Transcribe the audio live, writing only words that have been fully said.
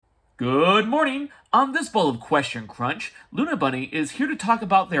Good morning! On this bowl of Question Crunch, Lunabunneh is here to talk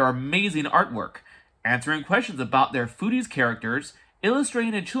about their amazing artwork, answering questions about their Foodiez characters,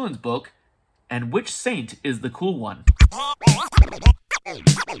 illustrating a children's book, and which saint is the cool one.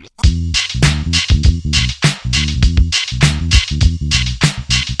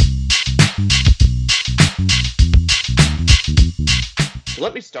 So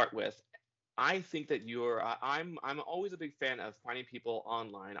let me start with, I think that I'm always a big fan of finding people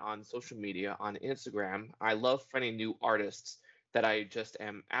online on social media, on Instagram. I love finding new artists that I just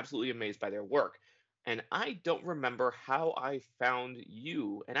am absolutely amazed by their work. And I don't remember how I found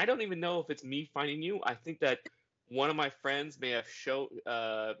you, and I don't even know if it's me finding you. I think that one of my friends may have shared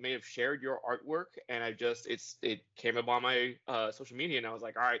your artwork, and it came up on my social media, and I was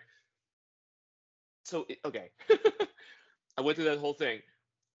like, all right, okay. I went through that whole thing.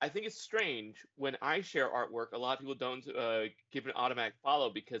 I think it's strange when I share artwork, a lot of people don't give an automatic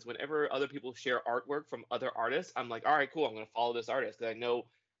follow because whenever other people share artwork from other artists, I'm like, all right, cool, I'm going to follow this artist because I know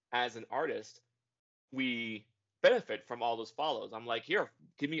as an artist, we benefit from all those follows. I'm like, here,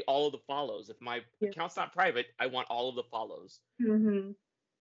 give me all of the follows. If my Yeah. account's not private, I want all of the follows. Mhm.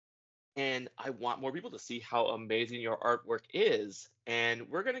 And I want more people to see how amazing your artwork is. And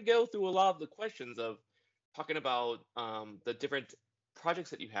we're going to go through a lot of the questions of talking about the different projects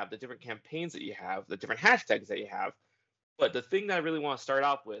that you have, the different campaigns that you have, the different hashtags that you have. But the thing that I really want to start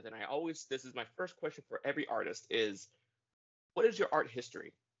off with, and this is my first question for every artist, is what is your art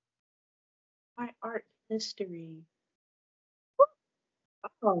history? My art history.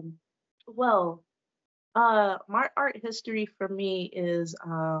 Um, well, my art history for me is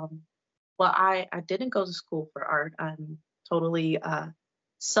well, I didn't go to school for art. I'm totally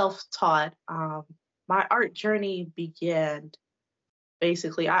self-taught. My art journey began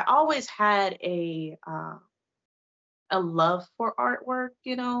basically. I always had a love for artwork,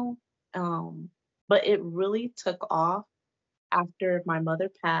 but it really took off after my mother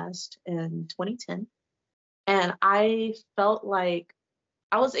passed in 2010, and I felt like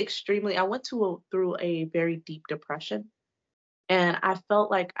I went through a very deep depression, and I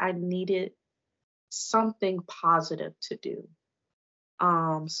felt like I needed something positive to do.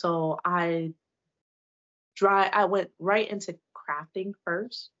 So I went right into crafting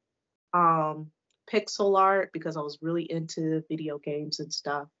first. Um, Pixel art because I was really into video games and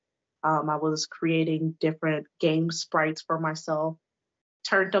stuff. I was creating different game sprites for myself,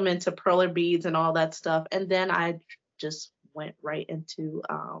 turned them into perler beads and all that stuff, and then I just went right into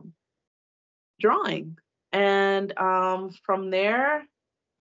drawing. And from there,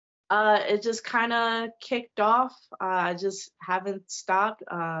 it just kind of kicked off. I just haven't stopped.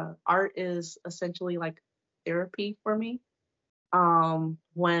 Art is essentially like therapy for me.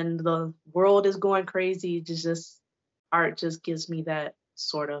 When the world is going crazy, just art just gives me that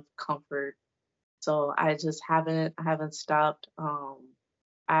sort of comfort. So I haven't stopped.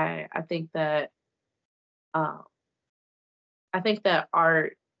 I think that uh, I think that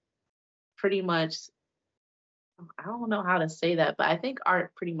art pretty much, I don't know how to say that, but I think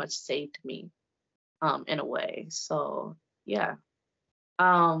art pretty much saved me in a way. So yeah.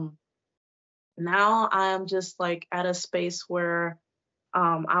 Um Now I'm just like at a space where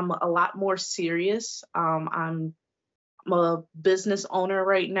I'm a lot more serious. I'm a business owner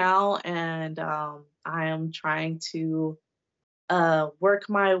right now, and I am trying to work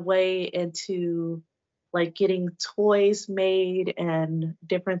my way into like getting toys made and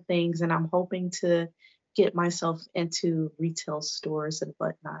different things, and I'm hoping to get myself into retail stores and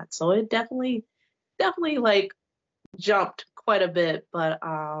whatnot. So it definitely like jumped quite a bit, but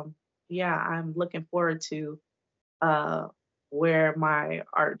yeah, I'm looking forward to uh where my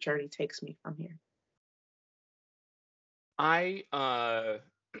art journey takes me from here. I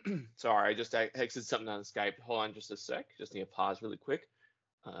sorry, I exited something on Skype. Hold on just a sec. Just need to pause really quick.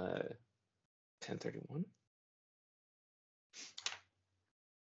 10:31.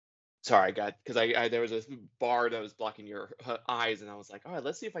 Sorry, I got because I there was a bar that was blocking your eyes, and I was like, all right,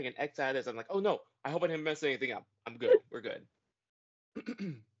 let's see if I can X out of this. I'm like, oh no, I hope I didn't mess anything up. I'm good. We're good.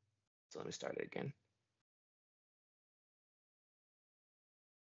 So let me start it again.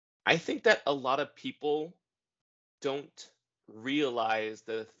 I think that a lot of people don't realize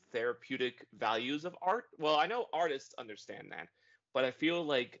the therapeutic values of art. Well, I know artists understand that, but I feel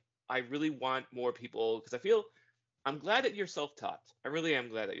like I really want more people because I feel I'm glad that you're self-taught. I really am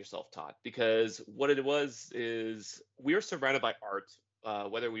glad that you're self-taught because what it was is we're surrounded by art,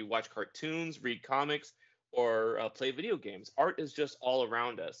 whether we watch cartoons, read comics, or play video games. Art is just all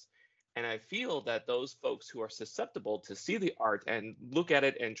around us. And I feel that those folks who are susceptible to see the art and look at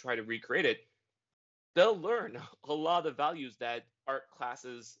it and try to recreate it, they'll learn a lot of the values that art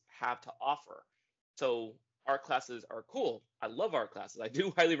classes have to offer. So art classes are cool. I love art classes. I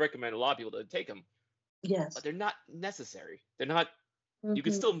do highly recommend a lot of people to take them, but Yes. they're not necessary. They're not. You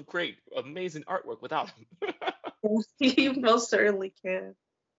can Hmm. still create amazing artwork without them. You most certainly can.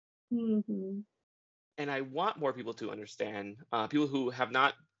 Hmm. And I want more people to understand, people who have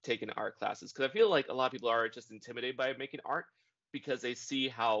not taken art classes, because I feel like a lot of people are just intimidated by making art because they see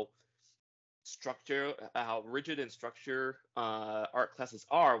how rigid and structure art classes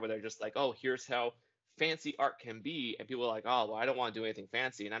are, where they're just like, oh, here's how fancy art can be, and people are like, oh, well, I don't want to do anything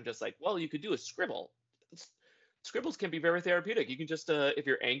fancy, and I'm just like, well, you could do a scribble. Scribbles can be very therapeutic. You can just, if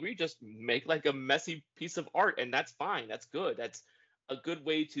you're angry, just make like a messy piece of art, and that's fine. That's good. That's a good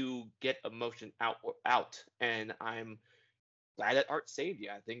way to get emotion out. And I'm glad that art saved you.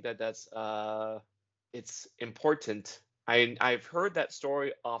 I think that it's important. I've heard that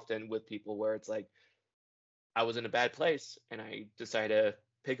story often with people where it's like, I was in a bad place and I decided to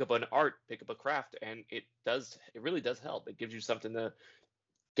pick up a craft, and it really does help. It gives you something to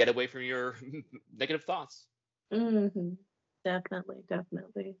get away from your negative thoughts. Hmm. Definitely,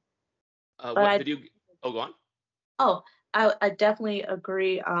 definitely. But What I video? Oh, go on. Oh, I definitely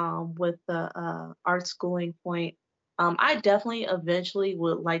agree with the art schooling point. I definitely eventually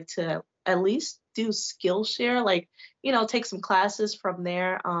would like to at least do Skillshare, like, take some classes from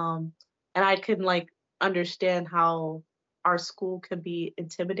there. And I can like understand how our school can be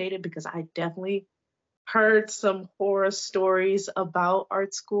intimidated because I definitely heard some horror stories about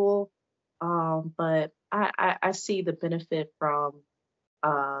art school. But I see the benefit from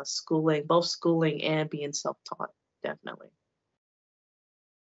schooling, both schooling and being self-taught, definitely.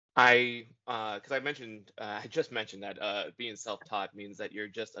 Because I just mentioned that being self-taught means that you're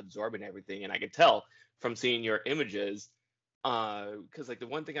just absorbing everything, and I can tell from seeing your images. Because like the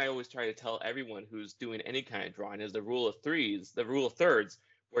one thing I always try to tell everyone who's doing any kind of drawing is the rule of threes, the rule of thirds,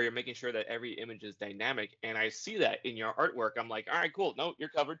 where you're making sure that every image is dynamic. And I see that in your artwork. I'm like, all right, cool. No, you're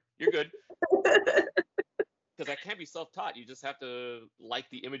covered. You're good. Because that can't be self-taught. You just have to like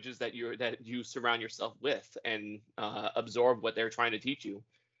the images that you surround yourself with, and absorb what they're trying to teach you.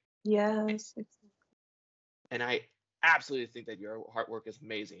 Yes. And I absolutely think that your artwork is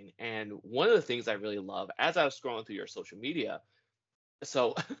amazing. And one of the things I really love as I was scrolling through your social media,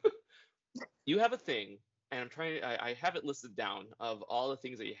 so you have a thing, and I have it listed down of all the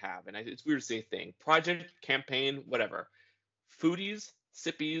things that you have, and it's weird to say thing, project, campaign, whatever, foodies,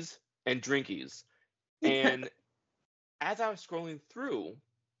 sippies, and drinkies. And as I was scrolling through,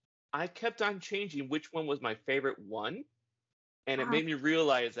 I kept on changing which one was my favorite one, and it Ah, made me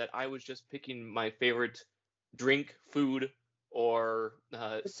realize that I was just picking my favorite drink, food, or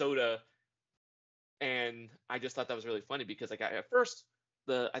soda, and I just thought that was really funny because like at first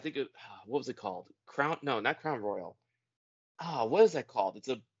I think what was it called? Crown? No, not Crown Royal. What is that called?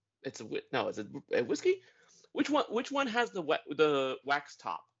 No, it's a whiskey. Which one has the wax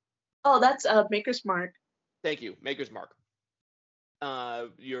top? oh, that's Maker's Mark. Thank you, Maker's Mark.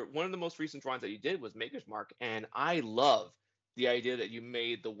 Your one of the most recent drawings that you did was Maker's Mark, and I love the idea that you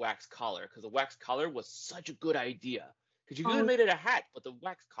made the wax collar, because the wax collar was such a good idea. Because you could have Oh, made it a hat, but the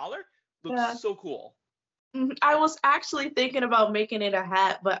wax collar looks yeah. so cool. I was actually thinking about making it a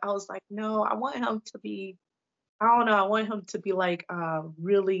hat, but I was like, no, I don't know, I want him to be like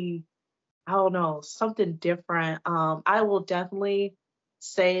really, I don't know, something different. I will definitely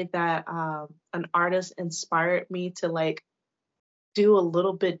say that an artist inspired me to like do a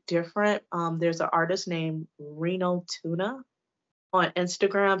little bit different. There's an artist named Reno Tuna on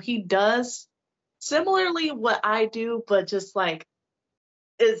Instagram. He does similarly what I do, but just like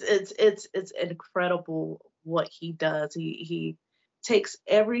it's incredible what he does. He takes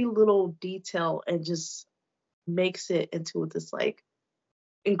every little detail and just makes it into this like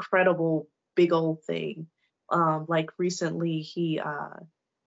incredible big old thing. Like recently he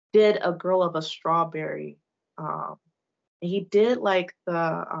did a girl of a strawberry. Um, and he did like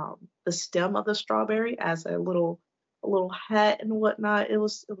the stem of the strawberry as a little hat and whatnot. It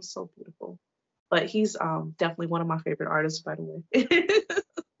was so beautiful. But he's definitely one of my favorite artists, by the way.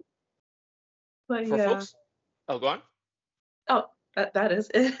 But For yeah. folks, oh, go on. Oh, that is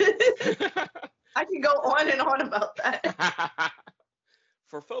it. I can go on and on about that.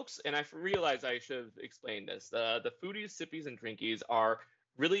 For folks, and I realize I should have explained this. The foodies, sippies, and drinkies are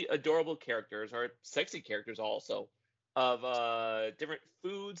really adorable characters, or sexy characters also, of different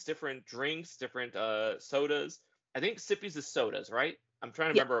foods, different drinks, different sodas. I think sippies is sodas, right? I'm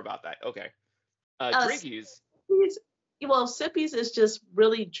trying to Yeah. remember about that. Okay. Uh, Drinkies. Sippies, well, Sippies is just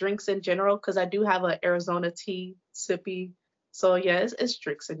really drinks in general because I do have a Arizona tea sippy. So yeah, it's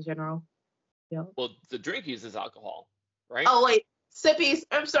drinks in general. Yeah. Well, the drinkies is alcohol, right? Oh wait. Sippies.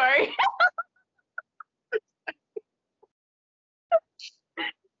 I'm sorry.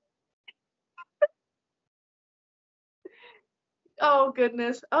 Oh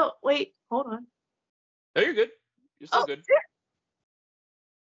goodness. Oh wait, hold on. No, you're good. You're still Oh, good.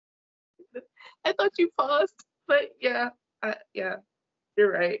 I thought you paused, but yeah, yeah,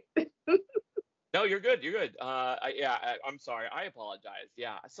 you're right. No, you're good. You're good. I'm sorry. I apologize.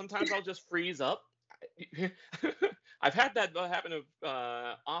 Yeah, sometimes I'll just freeze up. I've had that happen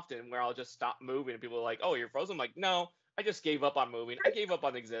often where I'll just stop moving and people are like, "Oh, you're frozen." I'm like, "No, I just gave up on moving. I gave up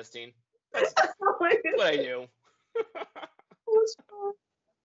on existing. That's what I do.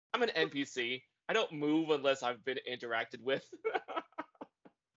 I'm an NPC. I don't move unless I've been interacted with."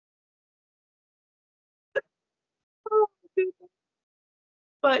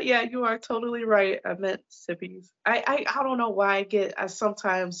 But yeah, you are totally right. I meant sippies. I don't know why I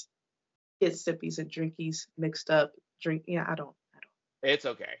sometimes get sippies and drinkies mixed up. Drink, yeah, I It's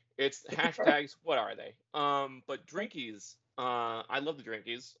okay. It's hashtags. What are they? But drinkies. I love the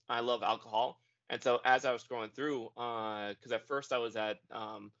drinkies. I love alcohol. And so as I was scrolling through, because at first I was at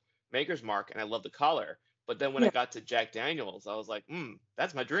Maker's Mark and I love the color, but then when I yeah. got to Jack Daniels, I was like,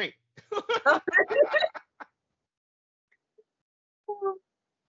 that's my drink.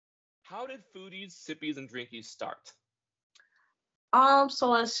 How did foodies, sippies, and drinkies start?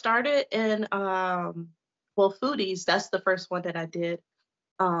 So I started in well, Foodies, that's the first one that I did.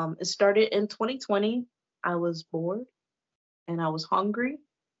 It started in 2020. I was bored and I was hungry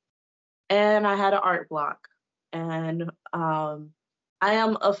and I had an art block. And I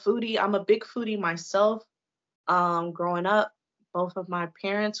am a foodie. I'm a big foodie myself. Growing up, both of my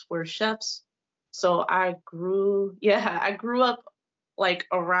parents were chefs. So yeah, I grew up like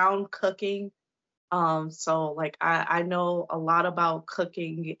around cooking. So like I know a lot about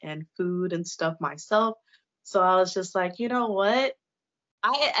cooking and food and stuff myself. So I was just like, you know what?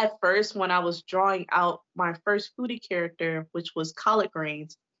 At first, when I was drawing out my first foodie character, which was collard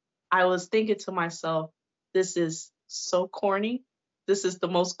greens, I was thinking to myself, this is so corny. This is the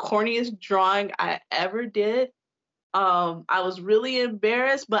most corniest drawing I ever did. I was really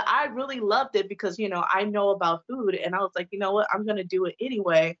embarrassed, but I really loved it because, I know about food and I was like, you know what, I'm gonna do it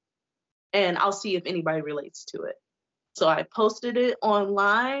anyway and I'll see if anybody relates to it. So I posted it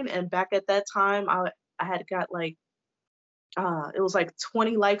online and back at that time I had got like it was like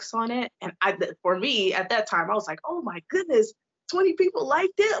 20 likes on it. And for me at that time, I was like, oh my goodness, 20 people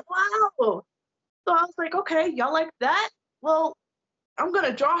liked it. Wow. So I was like, okay, y'all like that? Well, I'm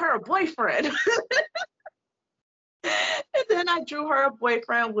gonna draw her a boyfriend. And then I drew her a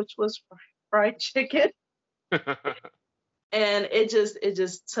boyfriend, which was fried chicken. And it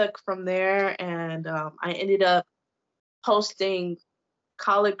just took from there. And I ended up posting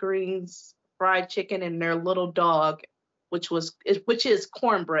collard greens, fried chicken, and their little dog, which is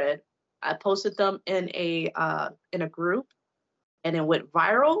cornbread. I posted them in a group, and it went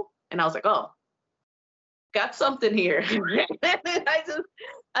viral. And I was like, oh, got something here. And then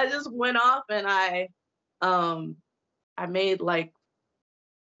I just went off and um I made like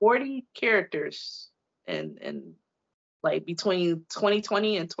 40 characters and like between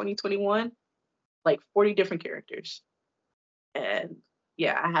 2020 and 2021, like 40 different characters. And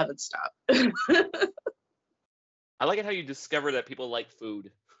yeah, I haven't stopped. I like it how you discover that people like food.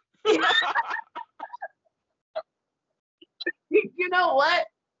 You know what?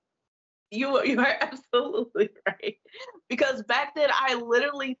 You are absolutely right. Because back then I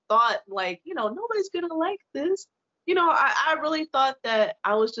literally thought like, nobody's gonna like this. I really thought that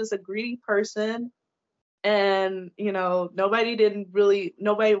I was just a greedy person and nobody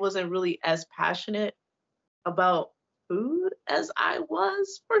wasn't really as passionate about food as I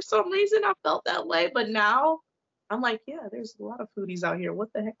was. For some reason I felt that way. But now I'm like, yeah, there's a lot of foodies out here.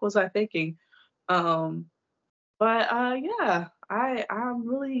 What the heck was I thinking? Um, but yeah, I'm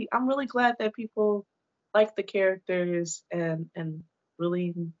really glad that people like the characters and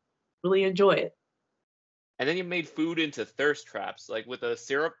really really enjoy it. And then you made food into thirst traps, like with a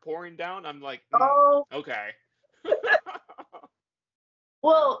syrup pouring down. I'm like, Oh, okay.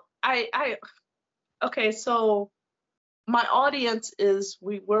 well, I okay, so my audience is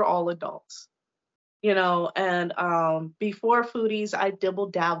we're all adults, and before Foodies I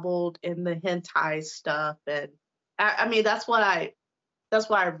dibble dabbled in the hentai stuff, and I mean that's why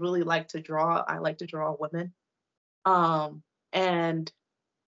I really like to draw. I like to draw women. And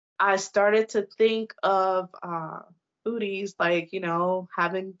I started to think of foodies like,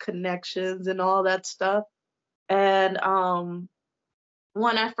 having connections and all that stuff. And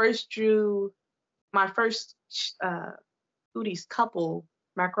when I first drew my first foodies couple,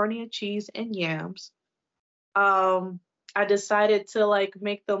 macaroni and cheese and yams, um, I decided to like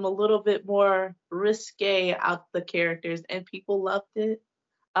make them a little bit more risque out the characters, and people loved it.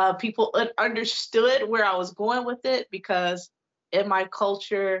 People understood where I was going with it because in my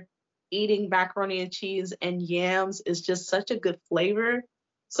culture, eating macaroni and cheese and yams is just such a good flavor.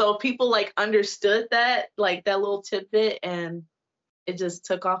 So people like understood that, like that little tidbit, and it just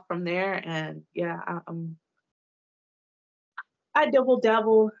took off from there. And yeah, I double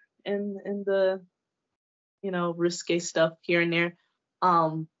dabble in the risque stuff here and there.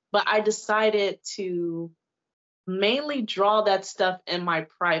 But I decided to mainly draw that stuff in my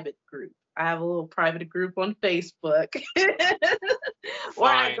private group. I have a little private group on Facebook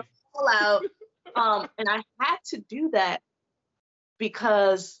where I go Fine. all out. And I had to do that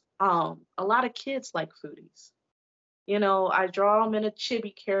because a lot of kids like foodies. I draw them in a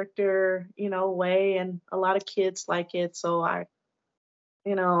chibi character, way, and a lot of kids like it. So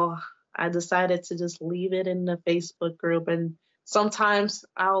you know, I decided to just leave it in the Facebook group. And sometimes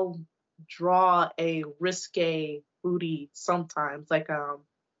I'll draw a risque foodie sometimes. Like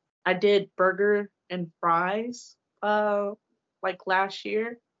I did burger and fries like last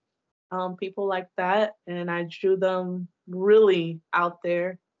year. People like that, and I drew them really out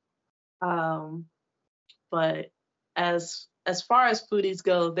there. Um, but as far as foodies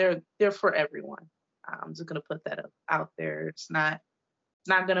go, they're for everyone. I'm just gonna put that out there. It's not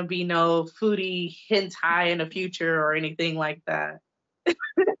gonna be no foodie hentai in the future or anything like that.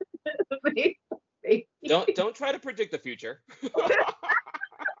 Don't try to predict the future.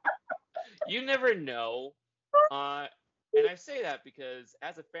 You never know. And I say that because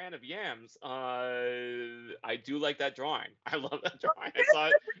as a fan of yams, I do like that drawing. I love that drawing. I saw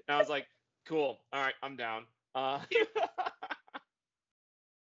it and I was like, cool. All right, I'm down.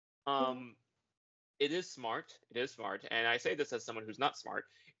 Um, it is smart. It is smart. And I say this as someone who's not smart.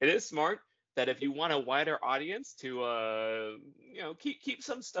 It is smart that if you want a wider audience to keep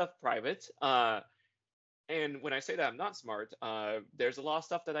some stuff private. And when I say that I'm not smart, there's a lot of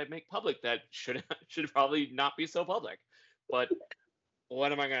stuff that I make public that should should probably not be so public. But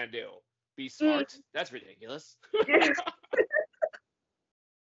what am I gonna do? Be smart? That's ridiculous.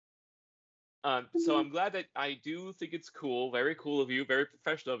 So I'm glad that I do think it's cool, very cool of you, very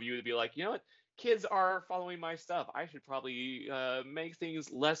professional of you to be like, you know what, kids are following my stuff. I should probably make things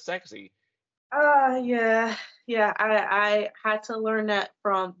less sexy. Yeah, yeah. I had to learn that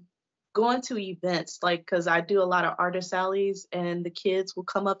from going to events, like, cause I do a lot of artist alleys, and the kids will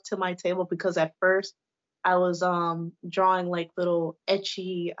come up to my table because at first I was drawing like little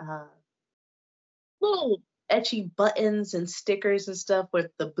etchy buttons and stickers and stuff with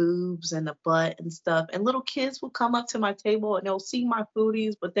the boobs and the butt and stuff. And little kids will come up to my table and they'll see my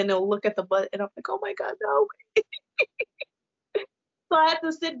foodies, but then they'll look at the butt and I'm like, oh my God, no. So I had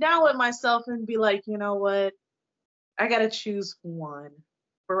to sit down with myself and be like, you know what? I gotta choose one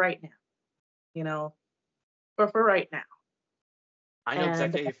for right now, you know, for right now. I know And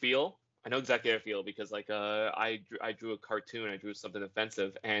exactly how you feel. I know exactly how I feel because like I drew a cartoon, I drew something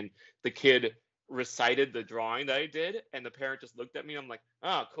offensive, and the kid recited the drawing that I did, and the parent just looked at me. I'm like,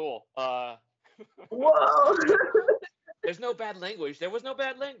 oh, cool. whoa. There's no bad language. There was no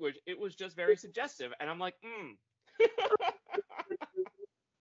bad language. It was just very suggestive, and I'm like,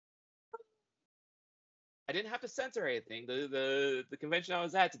 I didn't have to censor anything. The convention I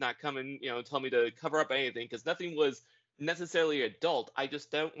was at did not come and tell me to cover up anything because nothing was necessarily adult. I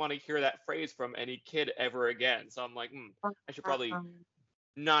just don't want to hear that phrase from any kid ever again. So I'm like, I should probably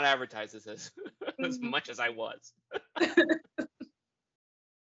not advertise this as as much as I was.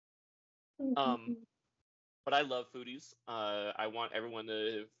 Um, but I love foodies. I want everyone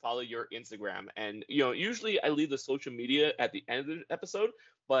to follow your Instagram, and usually I leave the social media at the end of the episode.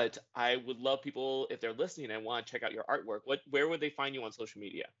 But I would love people if they're listening and want to check out your artwork. Where would they find you on social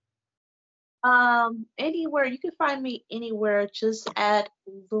media? Anywhere you can find me anywhere, just at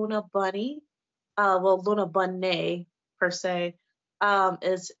Lunabunneh. Well, Lunabunneh per se.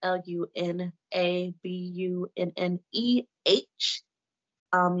 Is Lunabunneh.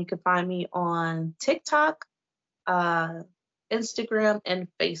 You can find me on TikTok, uh, Instagram, and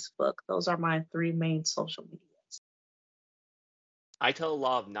Facebook. Those are my three main social medias. I tell a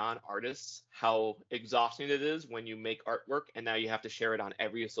lot of non-artists how exhausting it is when you make artwork and now you have to share it on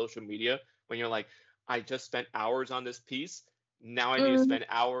every social media. When you're like, I just spent hours on this piece. Now I need to Mhm. spend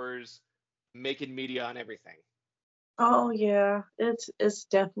hours making media on everything. Oh yeah, it's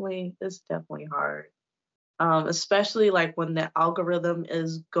definitely hard. Especially like when the algorithm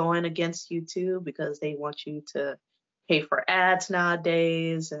is going against you too, because they want you to pay for ads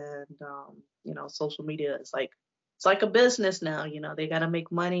nowadays, and social media is like it's like a business now. They got to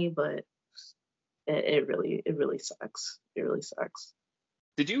make money, but it really sucks. It really sucks.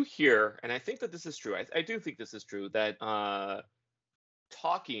 Did you hear? And I think that this is true. I do think this is true that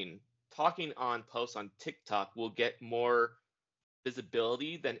talking talking on posts on TikTok will get more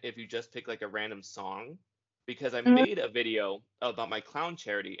visibility than if you just pick like a random song. Because I Mhm. made a video about my clown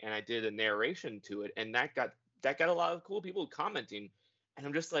charity and I did a narration to it, and that got a lot of cool people commenting. And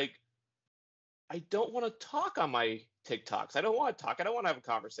I'm just like, I don't want to talk on my TikToks. I don't want to talk. I don't want to have a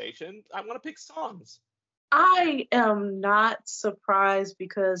conversation. I want to pick songs. I am not surprised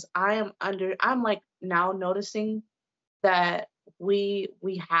because I'm like now noticing that we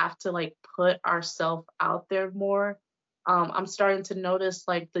have to like put ourselves out there more. I'm starting to notice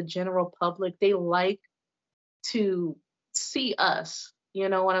like the general public, they like to see us. You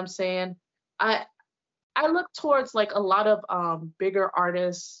know what I'm saying? I I look towards like a lot of bigger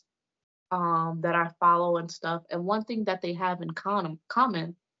artists that I follow and stuff, and one thing that they have in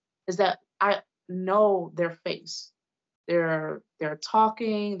common is that I know their face. They're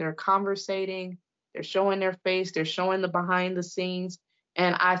talking, they're conversating, they're showing their face, they're showing the behind the scenes,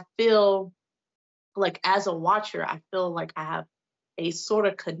 and I feel like as a watcher, I feel like I have a sort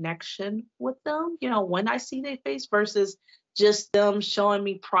of connection with them, when I see their face versus just them showing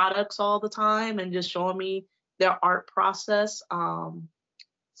me products all the time and just showing me their art process.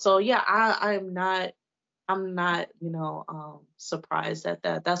 So yeah, I'm not, surprised at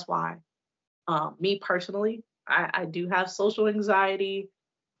that. That's why, me personally, I do have social anxiety.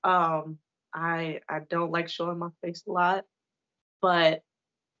 Um, I don't like showing my face a lot, but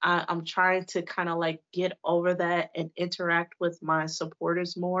I'm trying to kind of like get over that and interact with my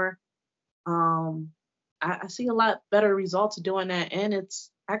supporters more. Um, I see a lot better results doing that, and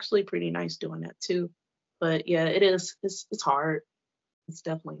it's actually pretty nice doing that too. But yeah, it is. It's hard. It's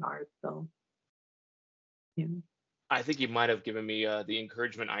definitely hard. So yeah. I think you might have given me the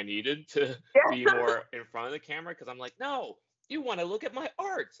encouragement I needed to be Yeah. more in front of the camera because I'm like, no, you want to look at my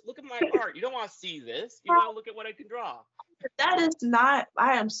art. Look at my art. You don't want to see this. You want to look at what I can draw. That is not,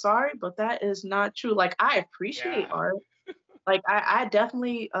 I am sorry, but that is not true. Like I appreciate Yeah. art. Like I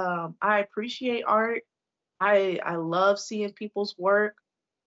definitely I appreciate art. I love seeing people's work,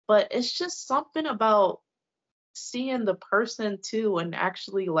 but it's just something about seeing the person too and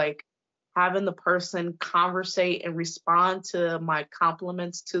actually like having the person conversate and respond to my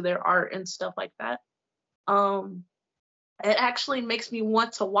compliments to their art and stuff like that. Um it actually makes me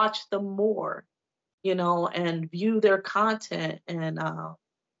want to watch them more, and view their content and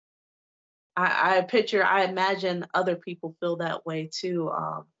I imagine other people feel that way too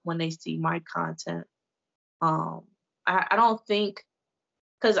when they see my content. Um, I don't think,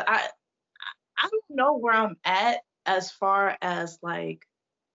 because I don't know where I'm at as far as like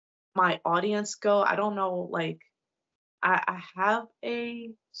my audience go. I don't know, like I have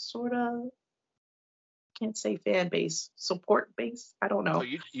a sort of, can't say fan base, support base. I don't So know.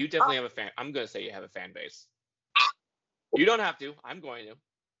 you definitely have a fan. I'm gonna say you have a fan base. You don't have to. I'm going to.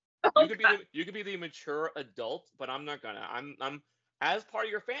 You could be the mature adult, but I'm not gonna. I'm as part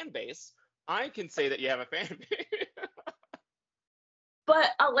of your fan base. I can say that you have a fan base. But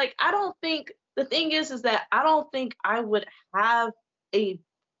like I don't think, the thing is that I don't think I would have a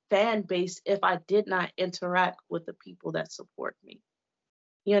fan base if I did not interact with the people that support me.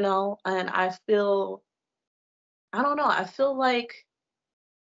 And I don't know, I feel like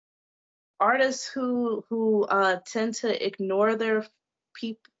artists who tend to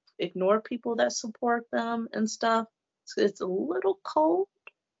people ignore people that support them and stuff, it's a little cold,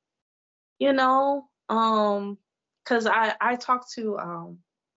 you know. Cuz I talk to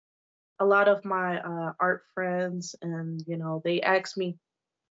a lot of my art friends, and they ask me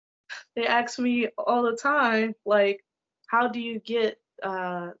all the time, like, how do you get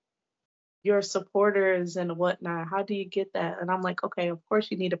your supporters and whatnot? How do you get that? And I'm like, okay, of course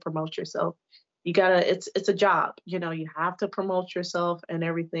you need to promote yourself. You gotta, it's a job, you have to promote yourself and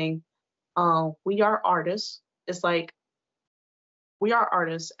everything. We are artists. It's like we are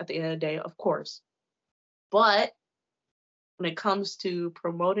artists at the end of the day, of course. But when it comes to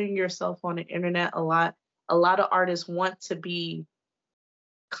promoting yourself on the internet, a lot of artists want to be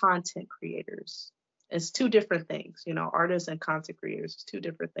content creators. It's two different things, artists and content creators is two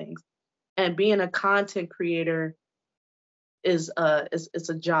different things. And being a content creator is a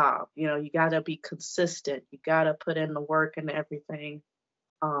job. You got to be consistent. You got to put in the work and everything.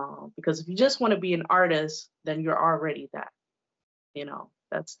 Because if you just want to be an artist, then you're already that.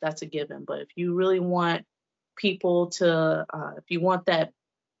 That's a given. But if you really want people to, if you want that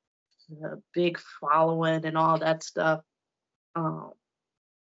big following and all that stuff, um,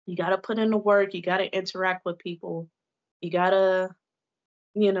 you got to put in the work. You got to interact with people. You got to,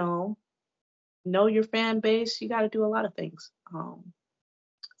 you know, know your fan base. You got to do a lot of things.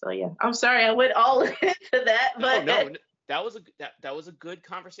 So yeah, I'm sorry I went all into that, No, but no, that was that was a good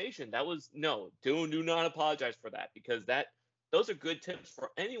conversation. That was no, do not apologize for that because those are good tips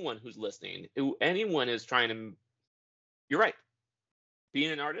for anyone who's listening. Who anyone is trying to. You're right.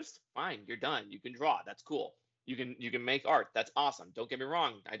 Being an artist, fine, you're done. You can draw. That's cool. You can make art. That's awesome. Don't get me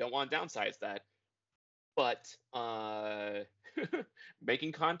wrong. I don't want to downsize that. But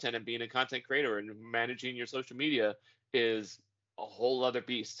making content and being a content creator and managing your social media is a whole other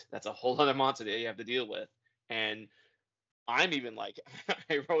beast. That's a whole other monster that you have to deal with. And I'm even like,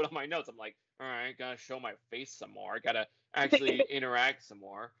 I wrote on my notes, I'm like, all right, gotta show my face some more. I gotta actually interact some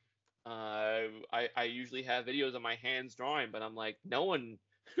more. I usually have videos of my hands drawing, but I'm like, no one,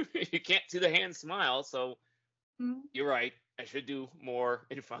 you can't see the hand smile. So Mhm. you're right. I should do more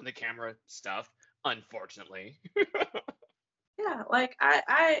in front of the camera stuff, unfortunately. yeah, like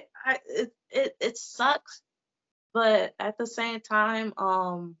it sucks, but at the same time,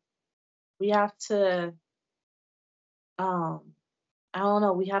 we have to, um, I don't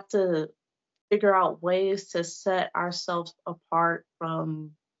know, we have to figure out ways to set ourselves apart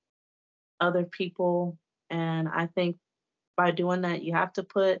from other people, and I think by doing that, you have to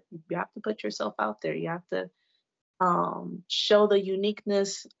put yourself out there. You have to show the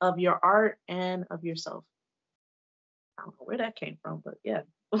uniqueness of your art and of yourself. I don't know where that came from, but yeah.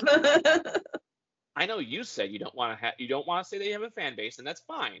 I know you said you don't want to say that you have a fan base, and that's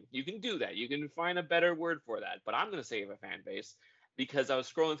fine. You can do that. You can find a better word for that. But I'm going to say you have a fan base because I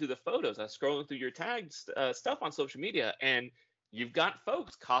was scrolling through the photos. I was scrolling through your tagged stuff on social media, and you've got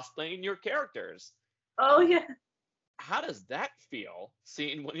folks cosplaying your characters. Oh yeah. How does that feel,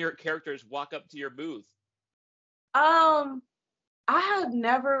 seeing one of your characters walk up to your booth? Um, I have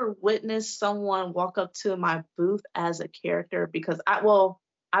never witnessed someone walk up to my booth as a character because I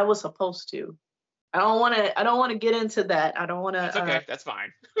was supposed to. I don't want to get into that. I don't want That's to okay. That's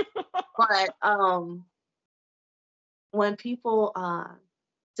fine. but when people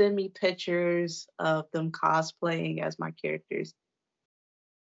send me pictures of them cosplaying as my characters,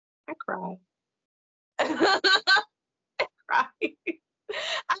 I cry. Cry.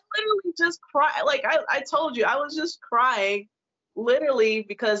 I literally just cry. Like I told you, I was just crying literally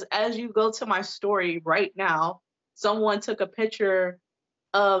because as you go to my story right now, someone took a picture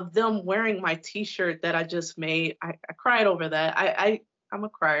of them wearing my t-shirt that I just made. I cried over that. I'm a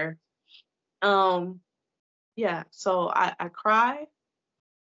crier. Um yeah, so I cry.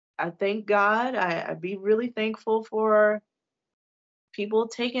 I thank God. I be really thankful for people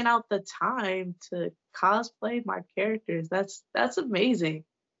taking out the time to cosplay my characters. That's amazing.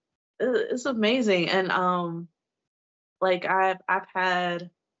 It's amazing. And like I've had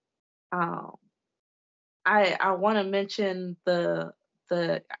um I want to mention the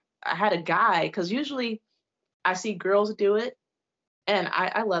I had a guy because usually I see girls do it and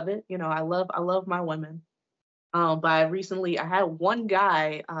I love it. You know, I love my women. But I had one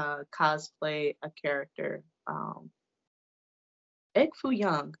guy cosplay a character, Egg Foo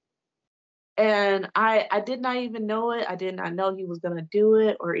Young. And I did not even know it. I did not know he was gonna do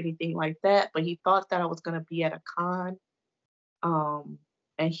it or anything like that, but he thought that I was gonna be at a con. Um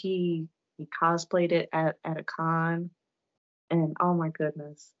and he cosplayed it at a con and oh my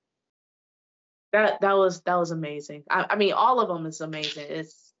goodness. That was amazing. I mean all of them is amazing.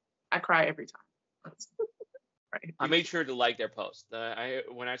 I cry every time. Right. I made sure to like their post.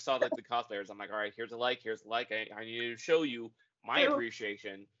 When I saw like the cosplayers, I'm like, all right, here's a like, here's a like. I need to show you my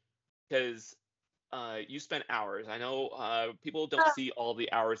appreciation because you spent hours. I know people don't see all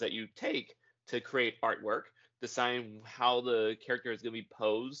the hours that you take to create artwork, design how the character is going to be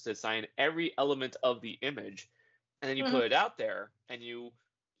posed, design every element of the image, and then you Mhm. put it out there. And you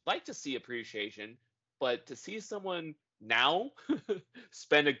like to see appreciation, but to see someone now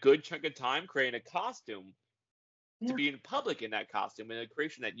spend a good chunk of time creating a costume to Yeah. be in public in that costume in a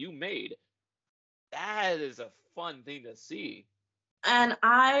creation that you made, that is a fun thing to see. And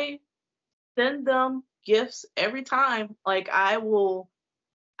I send them gifts every time. Like I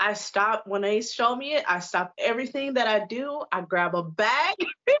stop when they show me it, I stop everything that I do. I grab a bag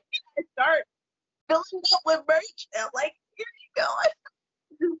and start filling up with merch. And I'm like, here you go.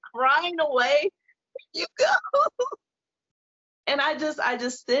 Just crying away. You go. And I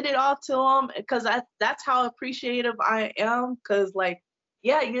just send it off to them because that's how appreciative I am. Cause like,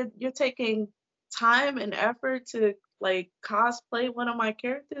 yeah, you're taking time and effort to like cosplay one of my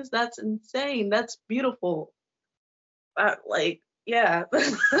characters. That's insane. That's beautiful. Like, yeah.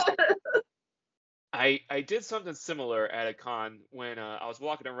 I did something similar at a con when I was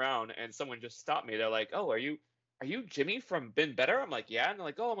walking around and someone just stopped me. They're like, "Oh, are you Jimmy from Been Better? I'm like, yeah. And they're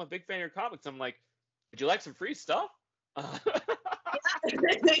like, oh, I'm a big fan of your comics. I'm like, would you like some free stuff?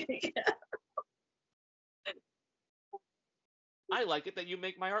 I like it that you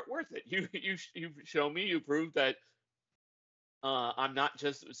make my art worth it. You've shown me, you proved that I'm not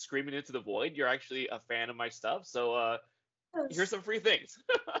just screaming into the void. You're actually a fan of my stuff. So here's Yes, some free things.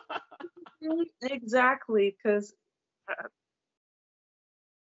 exactly. Because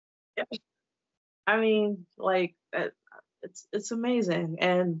I mean, like, it's amazing,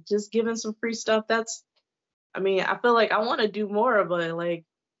 and just giving some free stuff. That's, I mean, I feel like I want to do more of it. Like,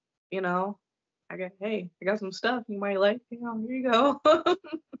 you know, I got some stuff you might like. Here you go.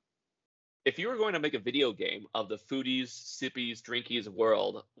 If you were going to make a video game of the foodies, sippies, drinkies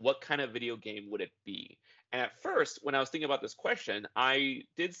world, what kind of video game would it be? And at first, when I was thinking about this question, I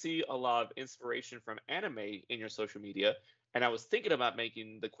did see a lot of inspiration from anime in your social media. And I was thinking about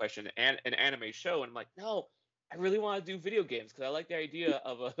making the question an anime show. And I'm like, no, I really want to do video games because I like the idea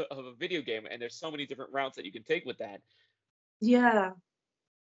of of a video game. And there's so many different routes that you can take with that. Yeah.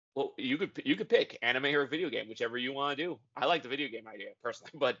 Well, you could pick anime or video game, whichever you want to do. I like the video game idea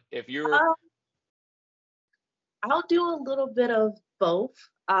personally, but if you're Um, I'll do a little bit of both.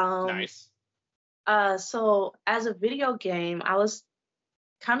 nice. So as a video game, I was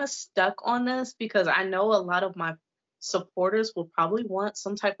kind of stuck on this because I know a lot of my supporters will probably want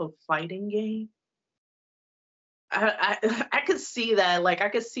some type of fighting game. I could see that. Like, I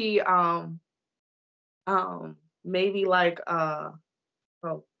could see maybe like oh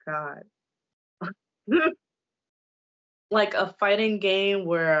god. Like a fighting game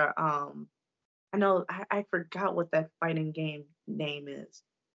where I know I forgot what that fighting game name is.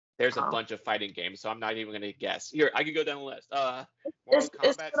 There's a Um bunch of fighting games, so I'm not even gonna guess. Here, I could go down the list. Mortal it's Kombat,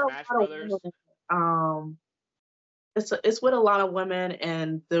 with a Smash lot of women. Brothers. Um it's with a lot of women,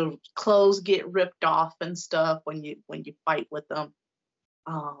 and the clothes get ripped off and stuff when you fight with them.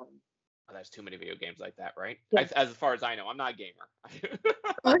 Um Oh, there's too many video games like that, right? yeah. As far as I know, I'm not a gamer.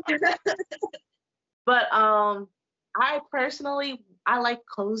 But I personally, I like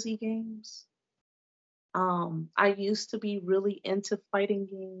cozy games. I used to be really into fighting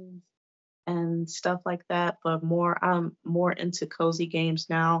games and stuff like that, but I'm more into cozy games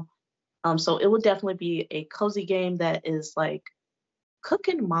now. So it would definitely be a cozy game that is like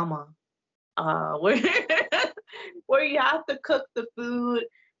cooking mama, where where you have to cook the food.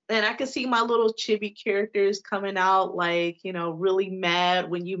 And I can see my little chibi characters coming out like, really mad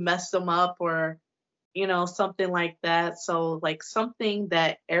when you mess them up, or something like that. So like something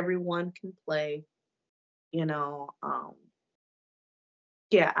that everyone can play, you know.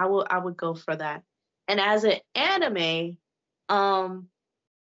 Yeah, I would go for that. And as an anime, um,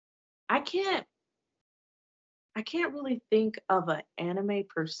 I can't I can't really think of an anime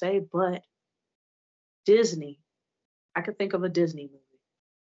per se, but Disney. I could think of a Disney movie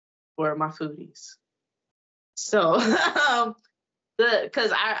for my foodies. So the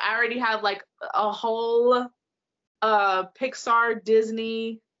because I already have like a whole Pixar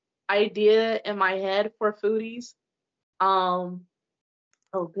Disney idea in my head for foodies. Um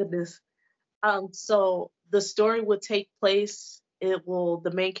oh goodness. So the story would take place,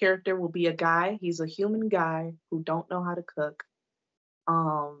 the main character will be a guy. He's a human guy who don't know how to cook.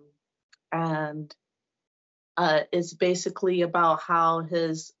 Um and it's basically about how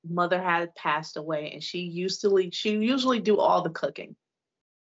his mother had passed away, and she usually do all the cooking.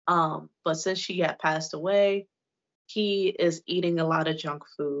 But since she had passed away, he is eating a lot of junk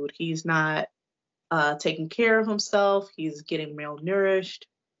food. He's not taking care of himself. He's getting malnourished.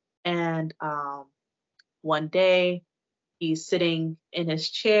 And one day he's sitting in his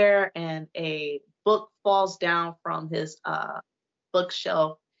chair, and a book falls down from his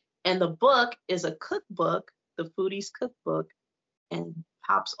bookshelf. And the book is a cookbook, the Foodie's cookbook, and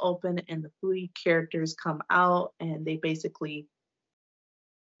pops open, and the foodie characters come out, and they basically,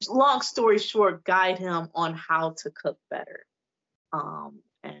 long story short, guide him on how to cook better.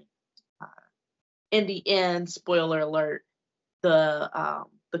 And uh, in the end, spoiler alert, the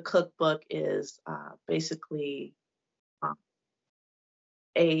cookbook is basically um,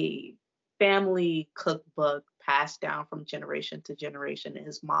 a family cookbook passed down from generation to generation, and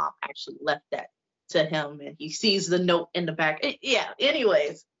his mom actually left that to him, and he sees the note in the back. Yeah.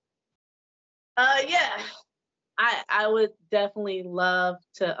 Anyways, yeah, I would definitely love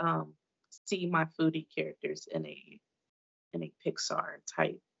to see my foodie characters in a Pixar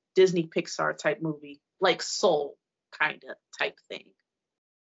type, Disney Pixar type movie, like Soul kind of type thing.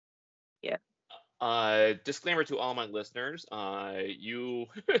 Yeah. Disclaimer to all my listeners: you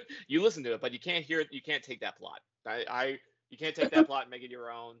you listen to it, but you can't hear it. You can't take that plot. You can't take that plot and make it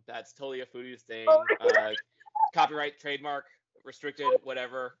your own. That's totally a foodie's thing. Copyright, trademark, restricted,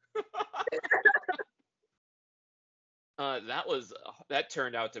 whatever. That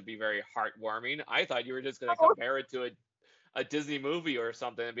turned out to be very heartwarming. I thought you were just gonna compare it to a Disney movie or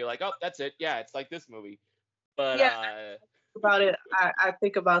something and be like, oh, that's it. Yeah, it's like this movie. But Yeah, about it. I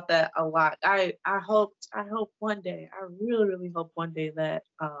think about that a lot. I hope one day, I really, really hope one day that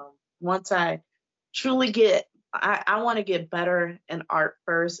once I truly get I want to get better in art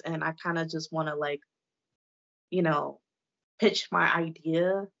first, and I kind of just want to like, you know, pitch my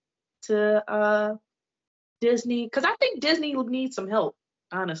idea to Disney, because I think Disney needs some help,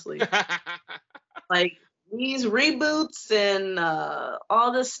 honestly. Like these reboots and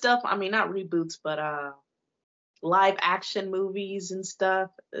all this stuff. I mean, not reboots, but live action movies and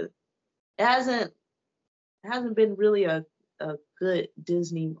stuff. It hasn't been really a good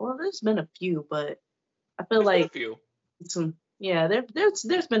Disney. Well, there's been a few, but I feel there's been a like few. some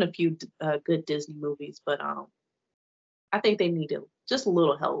there's been a few good Disney movies, but I think they need just a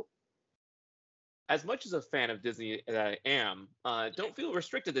little help. As much as a fan of Disney that I am, don't feel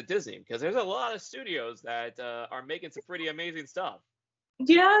restricted to Disney because there's a lot of studios that are making some pretty amazing stuff.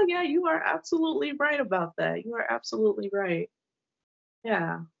 Yeah, yeah, you are absolutely right about that. You are absolutely right.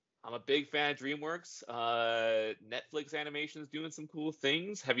 Yeah. I'm a big fan of DreamWorks. Netflix animation's doing some cool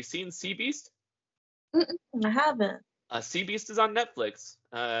things. Have you seen Sea Beast? I haven't. Sea Beast is on Netflix.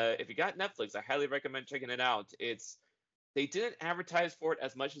 If you got Netflix, I highly recommend checking it out. They didn't advertise for it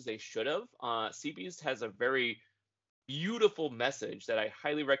as much as they should have. Sea Beast has a very beautiful message that I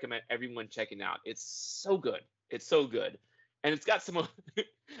highly recommend everyone checking out. It's so good. It's so good. And it's got some of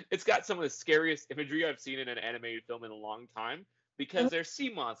it's got some of the scariest imagery I've seen in an animated film in a long time because they're sea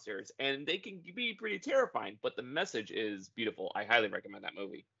monsters and they can be pretty terrifying, but the message is beautiful. I highly recommend that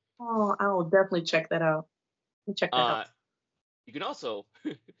movie. Oh, I will definitely check that out. Check that out. Uh, you can also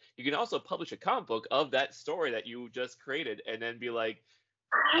you can also publish a comic book of that story that you just created and then be like,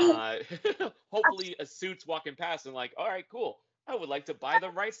 hopefully a suit's walking past and like, all right, cool. I would like to buy the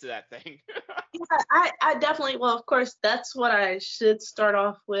rights to that thing. Yeah, I definitely, well, of course, that's what I should start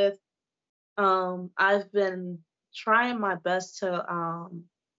off with. I've been trying my best to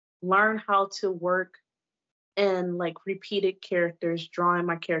learn how to work in like repeated characters, drawing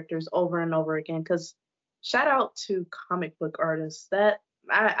my characters over and over again. Because shout out to comic book artists that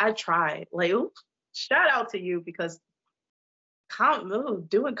I tried. Like, ooh, shout out to you because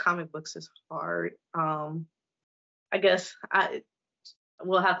doing comic books is hard. I guess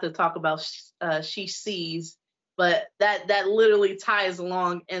we'll have to talk about She Sees, but that literally ties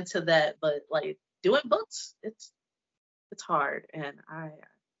along into that. But like doing books, it's hard, and I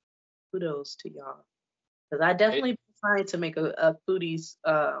kudos to y'all because I It, definitely been trying to make a Foodies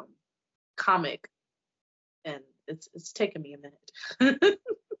comic, and it's taken me a minute.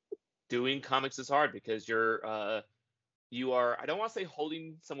 doing comics is hard because you are, I don't want to say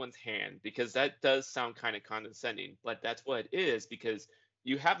holding someone's hand because that does sound kind of condescending, but that's what it is because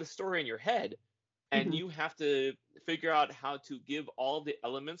you have the story in your head and Mhm. you have to figure out how to give all the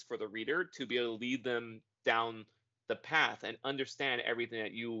elements for the reader to be able to lead them down the path and understand everything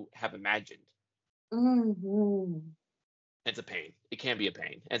that you have imagined. Mhm. It's a pain. It can be a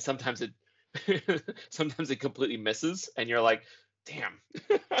pain. And sometimes it sometimes it completely misses and you're like, damn.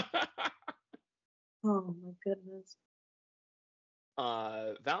 Oh my goodness.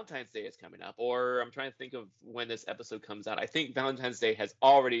 Valentine's Day is coming up, or I'm trying to think of when this episode comes out. I think Valentine's Day has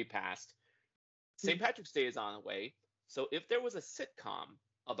already passed. St. Patrick's Day is on the way. So if there was a sitcom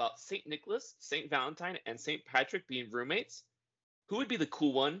about St. Nicholas, St. Valentine, and St. Patrick being roommates, who would be the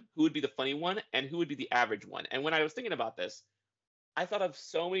cool one? Who would be the funny one? And who would be the average one? And when I was thinking about this, I thought of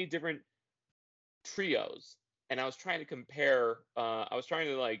so many different trios, and I was trying to compare. I was trying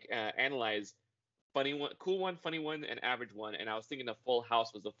to like analyze funny one, cool one, funny one, and average one. And I was thinking the Full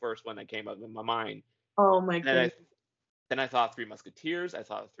House was the first one that came up in my mind. Oh my And goodness. then I thought Three Musketeers. I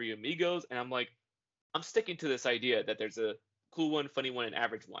thought Three Amigos, and I'm like, I'm sticking to this idea that there's a cool one, funny one, and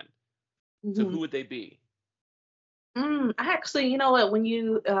average one. So Mhm. who would they be? I actually, you know what? When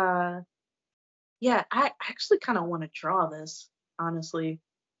you, yeah, I actually kind of want to draw this, honestly.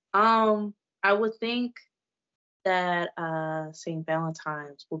 Um, I would think that St.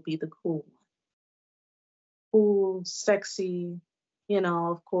 Valentine's will be the cool one. Cool, sexy,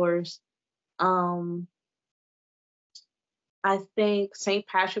 of course. Um, I think St.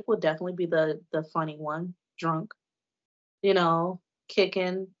 Patrick will definitely be the funny one, drunk, you know,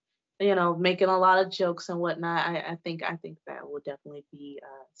 kicking, making a lot of jokes and whatnot. I think that will definitely be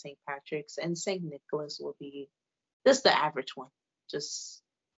St. Patrick's, and St. Nicholas will be just the average one, just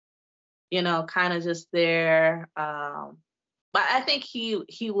kind of just there. But I think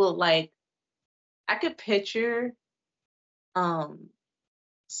he will like I could picture um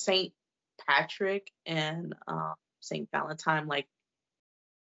Saint Patrick and Saint Valentine like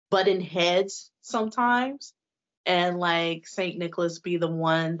button heads sometimes, and like Saint Nicholas be the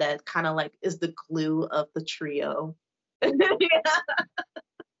one that kind of like is the glue of the trio.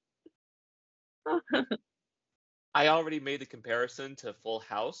 I already made the comparison to Full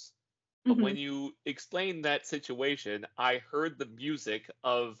House, but when Mhm. you explained that situation, I heard the music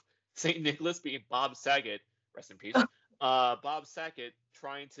of St. Nicholas being Bob Saget, rest in peace, Bob Saget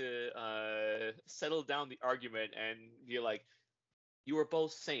trying to settle down the argument and be like, "You are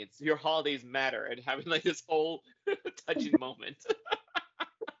both saints. Your holidays matter," and having like this whole touching moment.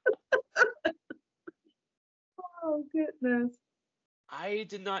 Oh goodness. I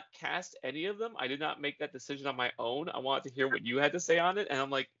did not cast any of them. I did not make that decision on my own. I wanted to hear what you had to say on it, and I'm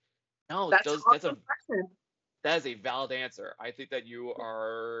like, no, That's an awesome question. that is a valid answer. I think that you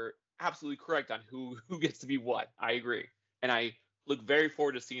are absolutely correct on who gets to be what. I agree, and I look very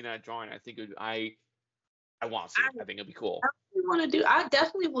forward to seeing that drawing. I think I want to see it. I think it'll be cool. I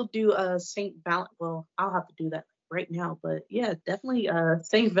definitely will do Saint Val. Well, I'll have to do that right now, but yeah, definitely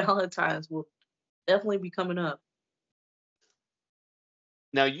Saint Valentine's will definitely be coming up.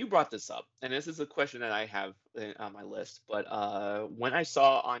 Now you brought this up, and this is a question that I have on my list. But when I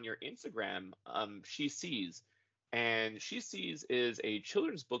saw on your Instagram, She Sees, and She Sees is a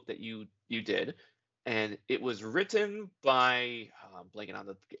children's book that you did, and it was written by I'm blanking on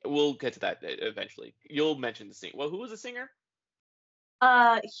the. We'll get to that eventually. You'll mention the singer. Well, who was the singer?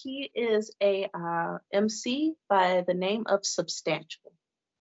 He is a MC by the name of Substantial.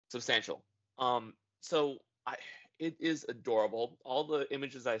 Substantial. So it is adorable. All the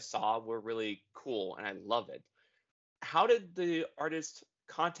images I saw were really cool, and I love it. How did the artist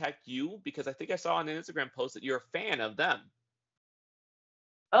contact you? Because I think I saw on an Instagram post that you're a fan of them.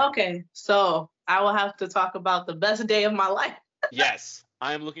 Okay, so I will have to talk about the best day of my life. Yes,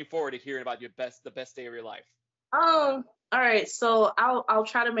 I am looking forward to hearing about the best day of your life. All right, so I'll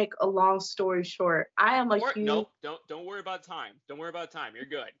try to make a long story short. I am a Or huge nope, don't worry about time. Don't worry about time. You're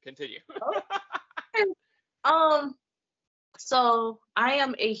good. Continue. um so I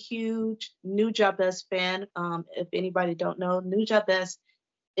am a huge Nuja Best fan. If anybody don't know, Nuja Best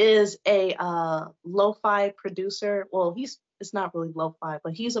is a lo-fi producer. Well, it's not really lo-fi,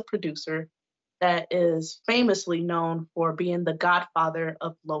 but he's a producer that is famously known for being the godfather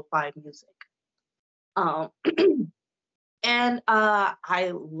of lo-fi music. Um, and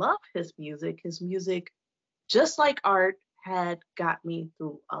I love his music. His music, just like art, had got me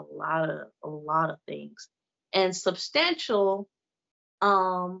through a lot of things. And Substantial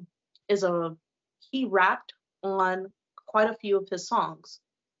um, is a he rapped on quite a few of his songs.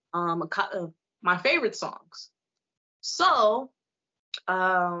 My favorite songs. So,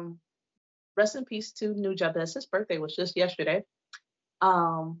 um, rest in peace to Nujabes. His birthday was just yesterday.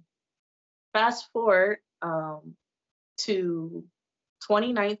 Um, fast forward to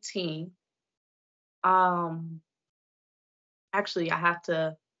 2019. Um, actually, I have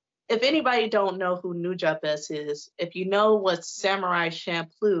to. If anybody don't know who Nujabes is, if you know what Samurai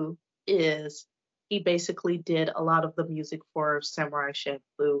Champloo is, he basically did a lot of the music for Samurai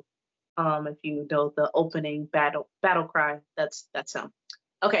Champloo. If you know the opening battle cry, that's him.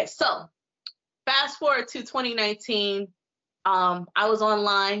 Okay, so fast forward to 2019. I was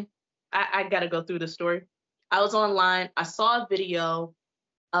online. I gotta go through the story. I was online. I saw a video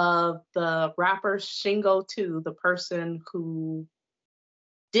of the rapper Shingo 2, the person who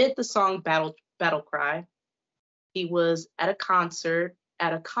did the song Battle Cry. He was at a concert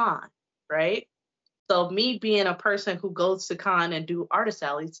at a con, right? So me being a person who goes to con and do artist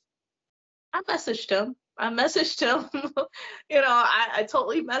alleys, I messaged him. I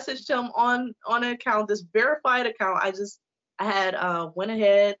totally messaged him on an account, this verified account. I had went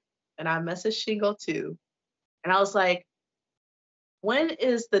ahead and I messaged Shingo too, and I was like, when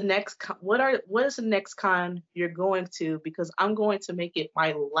is the next what is the next con you're going to? Because I'm going to make it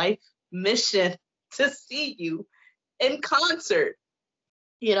my life mission to see you in concert.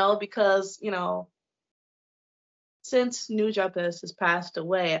 Because since Nujabes has passed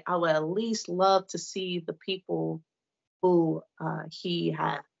away, I would at least love to see the people who he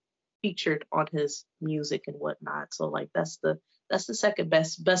had featured on his music and whatnot. So like that's the second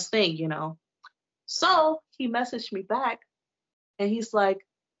best thing. So he messaged me back and he's like,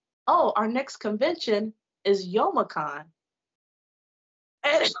 "Oh, our next convention is YomaCon."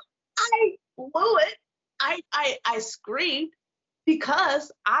 And I blew it. I screamed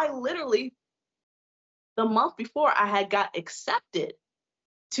because I literally the month before I had got accepted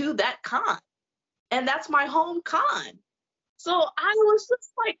to that con. And that's my home con. So I was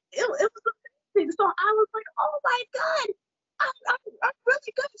just like, it was amazing. So I was like, oh my God, I'm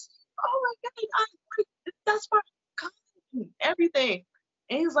really good. Oh my God, that's my cousin, everything.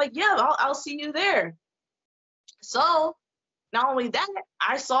 And he's like, yeah, I'll see you there. So not only that,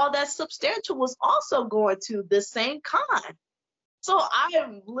 I saw that Substantial was also going to this same con. So I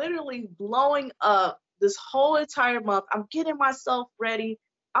am literally blowing up this whole entire month. I'm getting myself ready.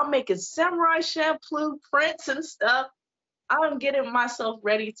 I'm making samurai shampoo prints and stuff. I'm getting myself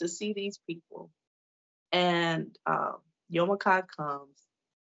ready to see these people. And Youmacon comes.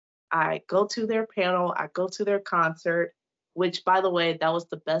 I go to their panel. I go to their concert, which, by the way, that was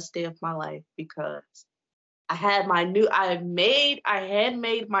the best day of my life because I had made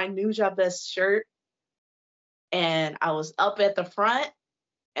my new Jabez shirt, and I was up at the front,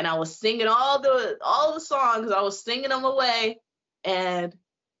 and I was singing all the songs. I was singing them away, and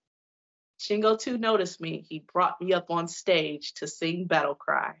Shingo 2 noticed me. He brought me up on stage to sing Battle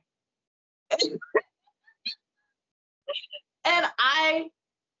Cry. And I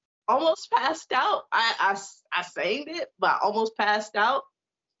almost passed out. I sang it, but I almost passed out.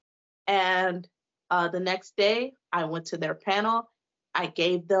 And the next day, I went to their panel. I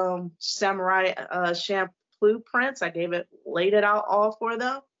gave them samurai shampoo prints. Laid it out all for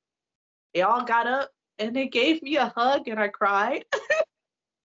them. They all got up and they gave me a hug, and I cried.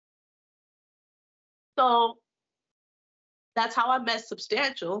 So that's how I met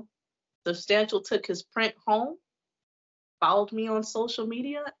Substantial. Substantial took his print home, followed me on social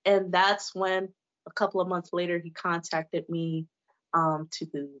media, and that's when a couple of months later he contacted me to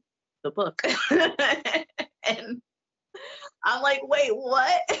do the book. And I'm like, wait,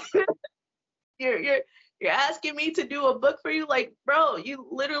 what? you're asking me to do a book for you? Like, bro, you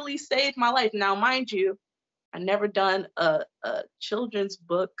literally saved my life. Now, mind you, I never done a children's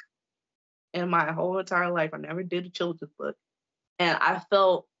book in my whole entire life. I never did a children's book. And I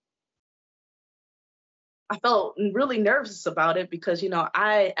felt really nervous about it because,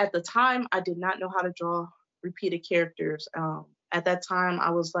 at the time, I did not know how to draw repeated characters. At that time,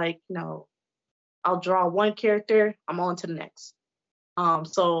 I was like, I'll draw one character, I'm on to the next.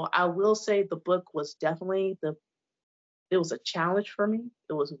 So I will say the book was definitely it was a challenge for me.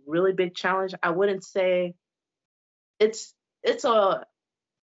 It was a really big challenge. I wouldn't say it's a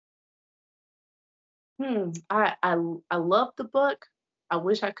I love the book. I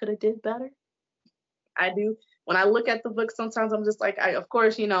wish I could have did better. I do. When I look at the book, sometimes I'm just like, of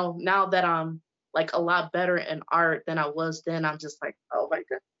course, now that I'm like a lot better in art than I was then, I'm just like, oh my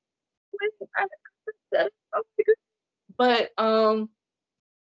God, wait, I did better. Oh my God. But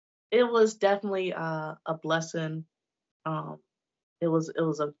it was definitely a blessing. Um, it was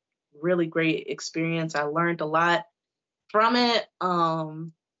a really great experience. I learned a lot from it.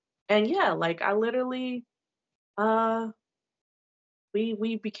 And yeah, like I literally uh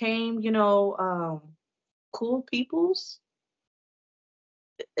we became, cool peoples.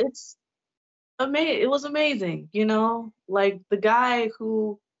 It's it was amazing, like the guy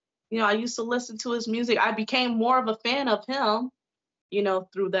who, I used to listen to his music. I became more of a fan of him,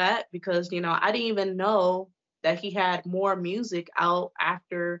 through that because, I didn't even know that he had more music out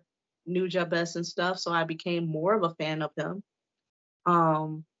after New Jabez and stuff. So I became more of a fan of him.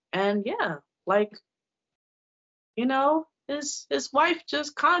 And yeah, like, his wife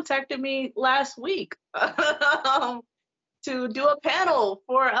just contacted me last week to do a panel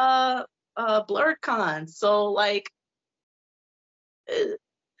for BlurredCon. So like it,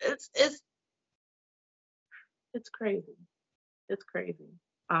 it's it's crazy. It's crazy.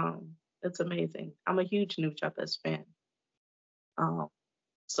 It's amazing. I'm a huge New Jabez fan. Um,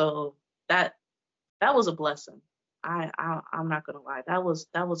 so that that was a blessing. I'm not gonna lie. That was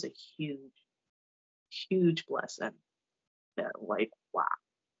a huge blessing. Yeah, like wow.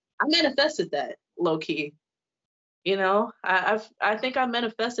 I manifested that low key. I think I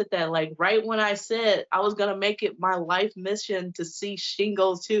manifested that like right when I said I was gonna make it my life mission to see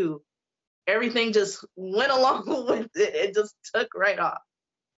Shingo 2. Everything just went along with it. It just took right off.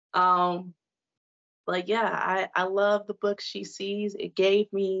 Um, but yeah, I love the book She Sees. It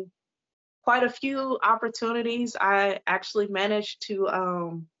gave me quite a few opportunities. I actually managed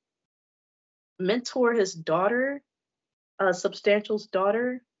to mentor his daughter, Substantial's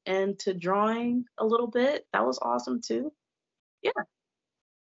daughter, into drawing a little bit. That was awesome too. Yeah,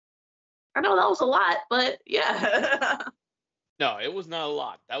 I know that was a lot, but yeah. No, it was not a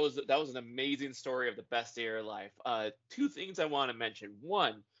lot. That was an amazing story of the best day of your life. Two things I want to mention.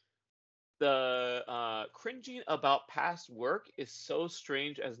 One, the cringing about past work is so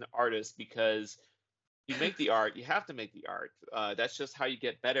strange as an artist because you make the art, you have to make the art. That's just how you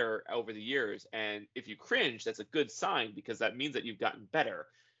get better over the years. And if you cringe, that's a good sign because that means that you've gotten better.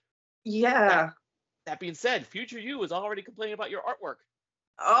 That Yeah. that being said, future you is already complaining about your artwork.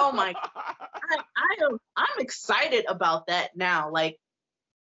 Oh my, I'm excited about that now. Like,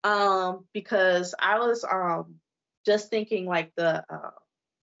 because I was just thinking like the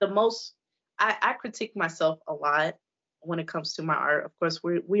most I critique myself a lot when it comes to my art. Of course,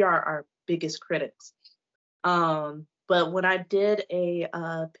 we are our biggest critics. But when I did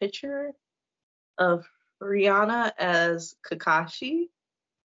a picture of Rihanna as Kakashi,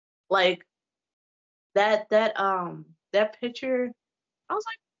 like that picture, I was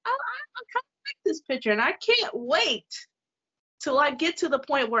like, I kind of like this picture, and I can't wait till I get to the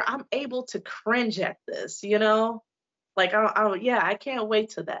point where I'm able to cringe at this. Like yeah, I can't wait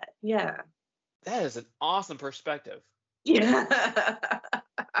to that. Yeah, That is an awesome perspective. yeah. I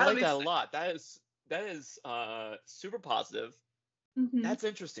I'm like that a excited. lot. That is super positive. Hmm. That's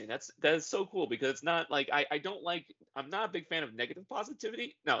interesting. That is so cool because it's not like I don't like I'm not a big fan of negative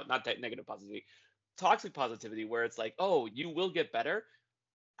positivity. No, not that negative positivity. Toxic positivity where it's like, "Oh, you will get better."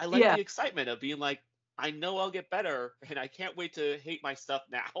 I like Yeah. the excitement of being like, "I know I'll get better and I can't wait to hate my stuff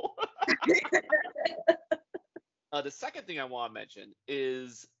now." The second thing I want to mention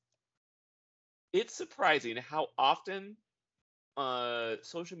is it's surprising how often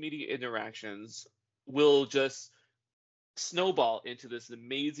social media interactions will just snowball into this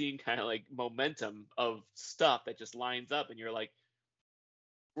amazing kind of like momentum of stuff that just lines up and you're like,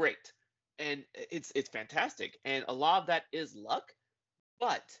 great. And it's fantastic. And a lot of that is luck,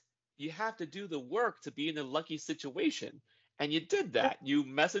 but you have to do the work to be in a lucky situation. And you did that. You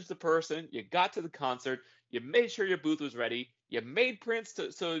messaged the person, you got to the concert, you made sure your booth was ready, you made prints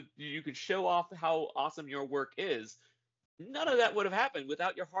so you could show off how awesome your work is. None of that would have happened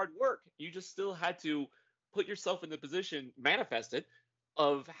without your hard work. You just still had to put yourself in the position, manifest it,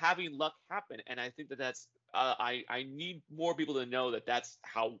 of having luck happen. And I think that's I need more people to know that that's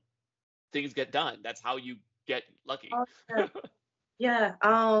how things get done. That's how you get lucky. Oh, yeah.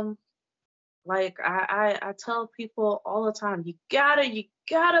 Yeah. Like I tell people all the time, you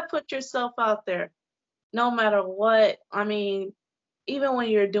gotta put yourself out there, no matter what. I mean, even when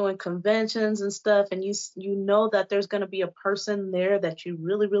you're doing conventions and stuff, and you know that there's gonna be a person there that you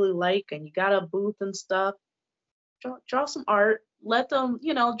really really like, and you got a booth and stuff. Draw some art. Let them,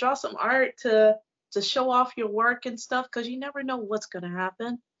 draw some art to show off your work and stuff, because you never know what's gonna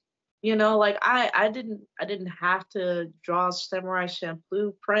happen. Like I didn't have to draw Samurai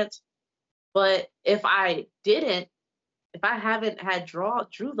Champloo prints, but if I haven't had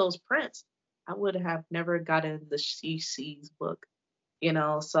drew those prints, I would have never gotten the CC's book.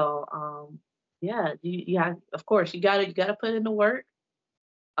 So yeah, yeah, of course you gotta put in the work.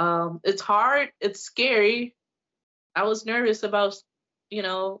 It's hard, it's scary. I was nervous about, you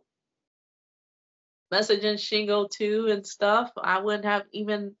know, messaging Shingo 2 and stuff. I wouldn't have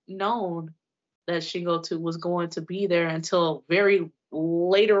even known that Shingo 2 was going to be there until very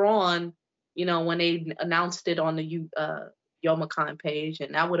later on, when they announced it on the Youmacon page,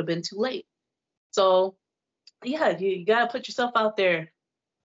 and that would have been too late. So, yeah, you got to put yourself out there.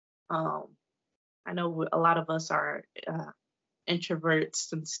 Um, I know a lot of us are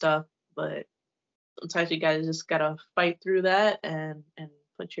introverts and stuff, but sometimes you guys just got to fight through that and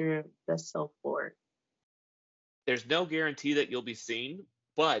put your best self forward. There's no guarantee that you'll be seen, Mm.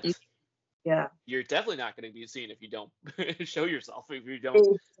 but Yeah, you're definitely not going to be seen if you don't show yourself. If you don't,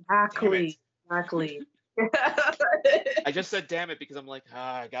 damn it. exactly, exactly. I just said damn it because I'm like,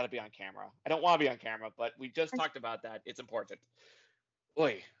 I got to be on camera. I don't want to be on camera, but we just talked about that. It's important.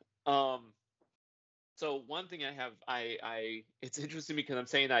 Oi. Um, so one thing I have, it's interesting because I'm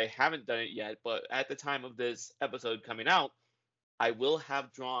saying I haven't done it yet, but at the time of this episode coming out, I will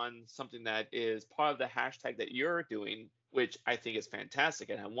have drawn something that is part of the hashtag that you're doing, which I think is fantastic,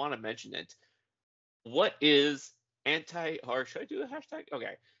 and I want to mention it. What is or should I do the hashtag?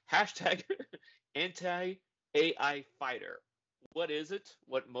 Okay, hashtag anti AI fighter. What is it?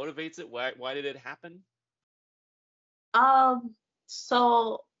 What motivates it? Why did it happen?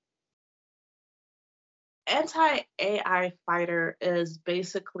 So anti-AI fighter is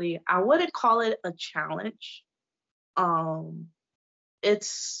basically, I wouldn't call it a challenge. Um,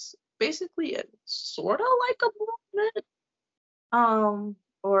 it's basically sort of like a movement.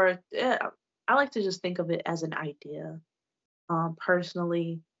 Or yeah, I like to just think of it as an idea.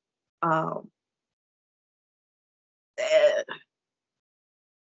 Personally, um, eh,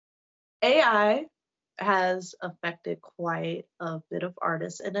 AI has affected quite a bit of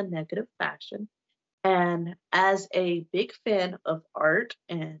artists in a negative fashion. And as a big fan of art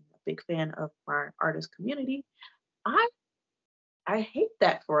and a big fan of our artist community, I I hate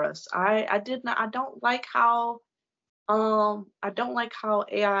that for us. I don't like how I don't like how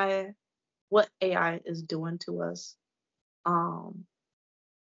what AI is doing to us. Um,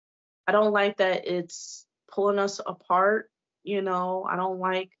 I don't like that it's pulling us apart. I don't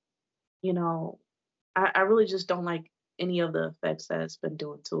like, you know, I really just don't like any of the effects that it's been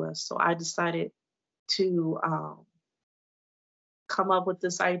doing to us. So I decided to come up with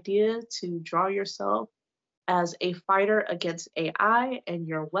this idea to draw yourself as a fighter against AI, and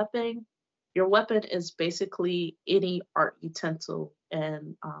your weapon is basically any art utensil,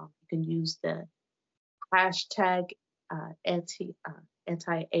 and you can use the hashtag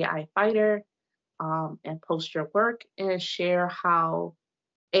anti AI fighter, and post your work and share how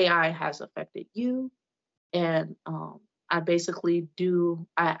AI has affected you. And I basically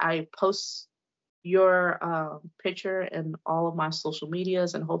I post your picture in all of my social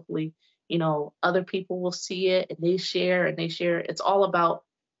medias, and hopefully, other people will see it and they share and they share. It's all about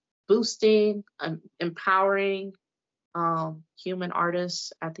boosting and empowering human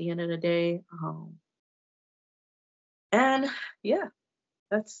artists at the end of the day. And yeah,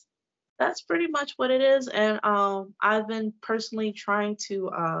 that's that's pretty much what it is. And I've been personally trying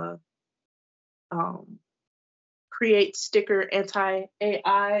to um, create sticker anti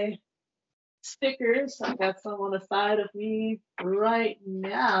AI stickers. I got some on the side of me right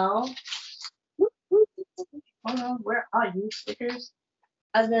now. Hold on, where are you, stickers?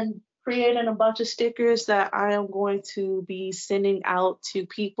 I've been creating a bunch of stickers that I am going to be sending out to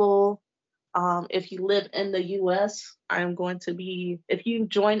people. If you live in the US, I am going to be, if you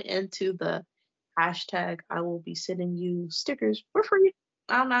join into the hashtag, I will be sending you stickers for free.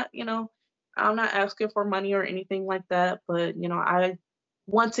 I'm not, I'm not asking for money or anything like that, but,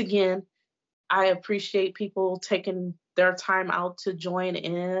 once again, I appreciate people taking their time out to join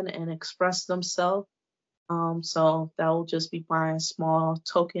in and express themselves. So that will just be my small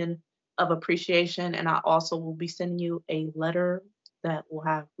token of appreciation. And I also will be sending you a letter that will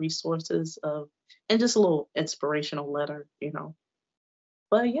have resources and just a little inspirational letter.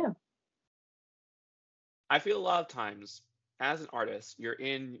 But yeah, I feel a lot of times as an artist, you're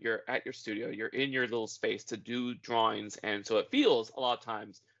at your studio, you're in your little space to do drawings, and so it feels a lot of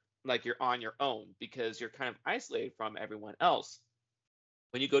times like you're on your own because you're kind of isolated from everyone else.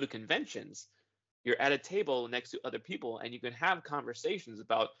 When you go to conventions, you're at a table next to other people and you can have conversations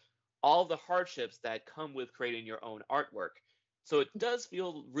about all the hardships that come with creating your own artwork. So it does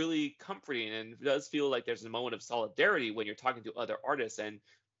feel really comforting, and it does feel like there's a moment of solidarity when you're talking to other artists and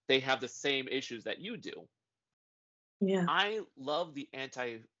they have the same issues that you do. yeah, I love the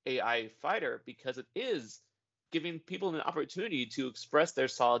anti AI fighter because it is giving people an opportunity to express their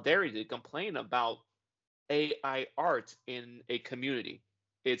solidarity, to complain about AI art in a community.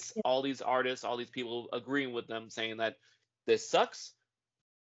 It's yeah, all these artists, all these people agreeing with them, saying that this sucks.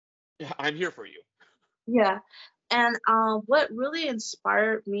 I'm here for you. yeah. And what really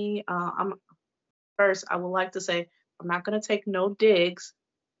inspired me, first, I would like to say I'm not gonna take no digs,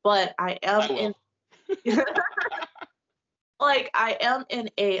 but I am I in will. I am in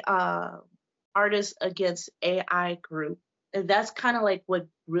a artist against AI group, and that's kind of like what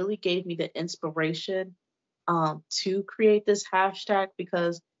really gave me the inspiration to create this hashtag,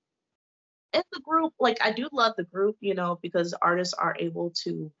 because in the group, like, I do love the group, because artists are able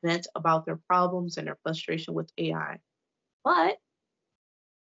to vent about their problems and their frustration with AI, but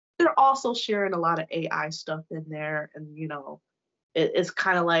they're also sharing a lot of AI stuff in there, and it's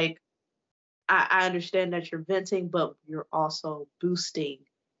kind of like I understand that you're venting, but you're also boosting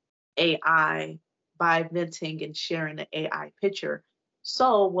AI by venting and sharing the AI picture.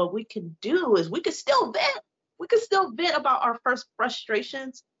 So what we can do is we can still vent. We can still vent about our first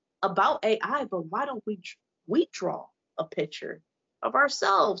frustrations about AI, but why don't we draw a picture of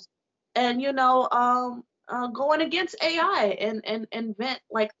ourselves and going against AI and vent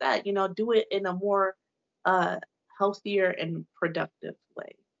like that. Do it in a more uh healthier and productive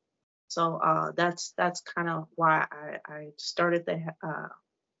way. So that's kind of why I started the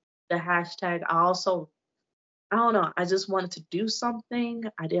hashtag. I don't know, I just wanted to do something.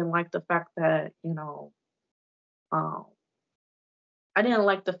 I didn't like the fact that, um, I didn't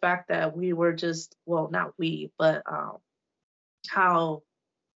like the fact that we were just, well, not we, but how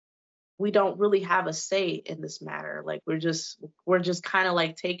we don't really have a say in this matter. Like we're just kind of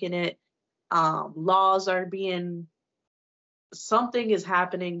like taking it. Laws are being something is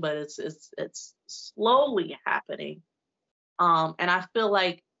happening, but it's slowly happening. And I feel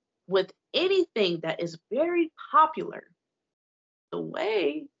like with anything that is very popular, the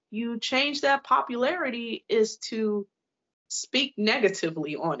way you change that popularity is to speak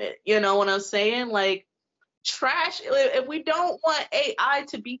negatively on it. You know what I'm saying? Like, trash, if we don't want AI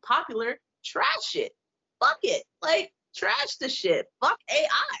to be popular, trash it. Fuck it. Like, trash the shit. Fuck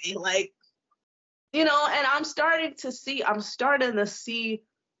AI. Like, and I'm starting to see, of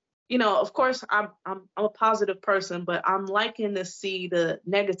course I'm a positive person, but I'm liking to see the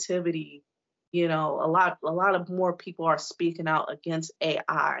negativity. A lot of more people are speaking out against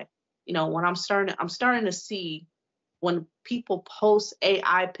AI. When I'm starting to see when people post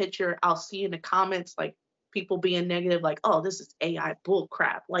AI picture, I'll see in the comments like people being negative, like, oh, this is AI bull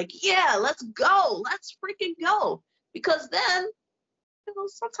crap. Like, yeah, let's go. Let's freaking go. Because then,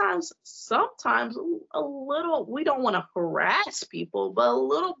 sometimes a little, we don't want to harass people, but a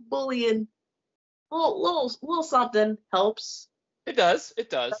little bullying, little something helps. It does. It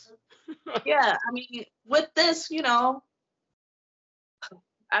does. Yeah, I mean, with this,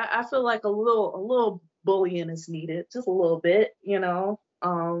 I feel like a little bullying is needed, just a little bit, to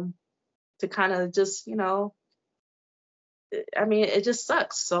kind of just, I mean, it just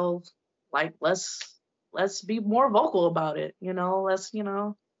sucks. So, like, let's be more vocal about it, let's,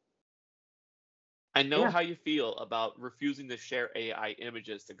 I know yeah. how you feel about refusing to share AI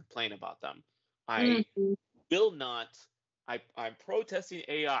images to complain about them. I Mhm. will not. I'm protesting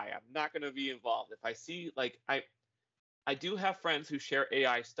AI. I'm not going to be involved. If I see, like, I do have friends who share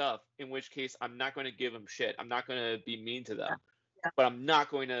AI stuff, in which case I'm not going to give them shit. I'm not going to be mean to Yeah, them. yeah, But I'm not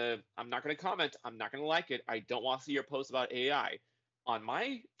going to comment. I'm not going to like it. I don't want to see your post about AI. On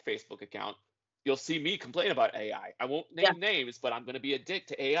my Facebook account, you'll see me complain about AI. I won't yeah, name names, but I'm going to be a dick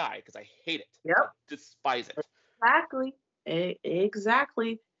to AI because I hate it. I yep, despise it. exactly.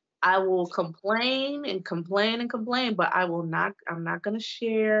 Exactly. I will complain and complain and complain, but I'm not gonna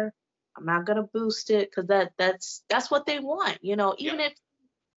share. I'm not gonna boost it because that's what they want. Yeah. Even if,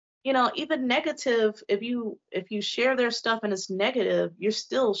 even negative, if you share their stuff and it's negative, you're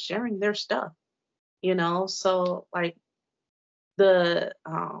still sharing their stuff. So like the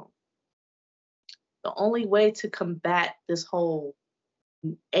the only way to combat this whole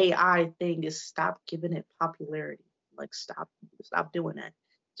AI thing is stop giving it popularity. Like, stop doing that.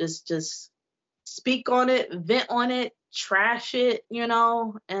 Just speak on it, vent on it, trash it,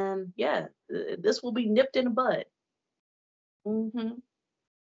 and yeah, this will be nipped in the bud. Hmm.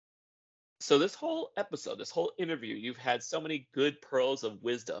 So this whole episode, this whole interview, you've had so many good pearls of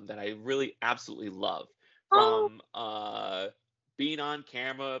wisdom that I really absolutely love. Oh, From being on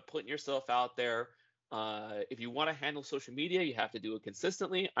camera, putting yourself out there. If you want to handle social media, you have to do it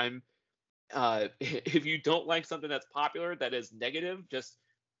consistently. If you don't like something that's popular that is negative, just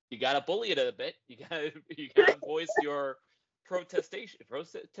you gotta bully it a bit. You gotta voice your protestation.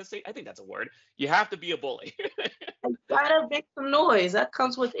 I think that's a word. You have to be a bully. gotta make some noise. That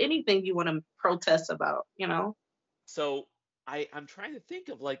comes with anything you want to protest about. So I'm trying to think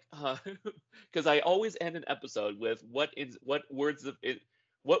of, like, because I always end an episode with what words of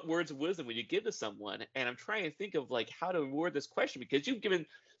wisdom would you give to someone, and I'm trying to think of, like, how to word this question because you've given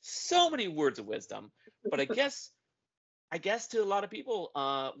so many words of wisdom, but I guess to a lot of people,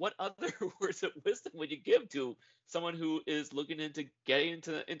 what other words of wisdom would you give to someone who is looking into getting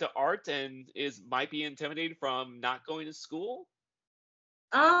into art and is might be intimidated from not going to school?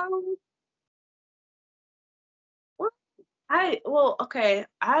 Um, well, okay.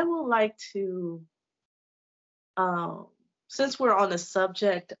 I would like to, um, since we're on the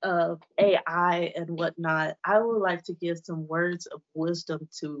subject of AI and whatnot, I would like to give some words of wisdom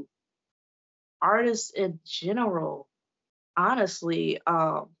to artists in general, honestly,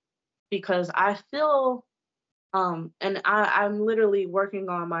 because I feel, and I'm literally working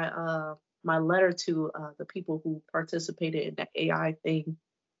on my letter to the people who participated in the AI thing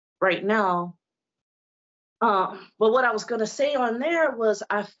right now. But what I was gonna say on there was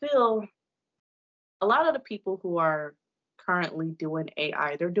I feel a lot of the people who are currently doing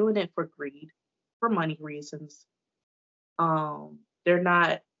AI, they're doing it for greed, for money reasons. They're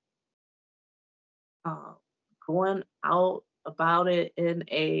not uh, going out about it in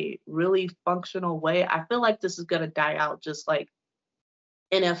a really functional way. I feel like this is gonna die out just like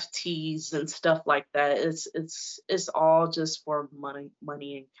NFTs and stuff like that. It's all just for money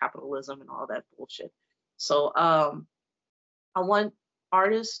and capitalism and all that bullshit. So I want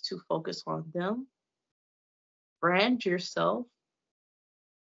artists to focus on them, brand yourself,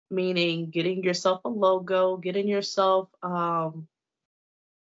 meaning getting yourself a logo, getting yourself um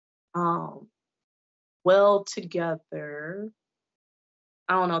well together.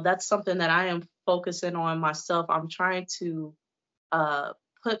 I don't know, that's something that I am focusing on myself. I'm trying to uh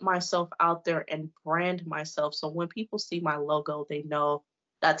put myself out there and brand myself. So when people see my logo, they know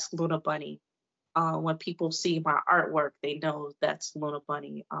that's Luna Bunny. When people see my artwork, they know that's Luna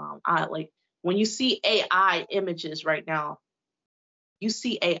Bunny. I like when you see AI images right now, you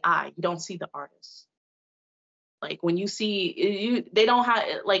see AI, you don't see the artist. Like when you see they don't have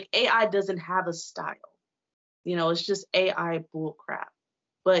like AI doesn't have a style. It's just AI bullcrap.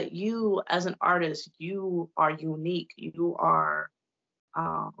 But you as an artist, you are unique.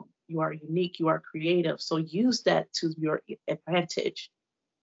 Um, you are unique. You are creative. So use that to your advantage.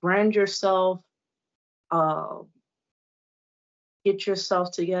 Brand yourself. Uh, get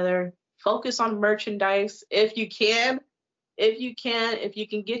yourself together. Focus on merchandise if you can. If you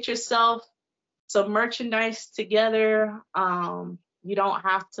can get yourself some merchandise together, you don't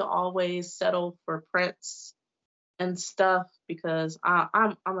have to always settle for prints and stuff because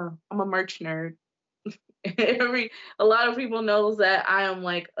I'm a merch nerd. A lot of people knows that I am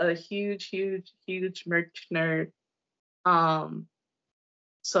like a huge merch nerd. Um,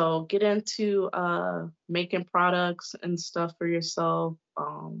 so get into making products and stuff for yourself.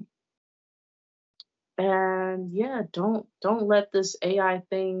 And yeah, don't let this AI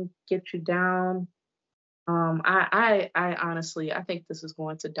thing get you down. I honestly, I think this is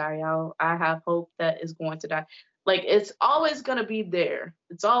going to die out. I have hope that it's going to die. Like it's always gonna be there.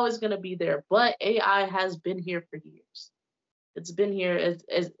 It's always gonna be there. But AI has been here for years. It's been here.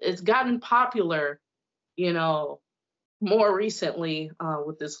 It's gotten popular, you know, more recently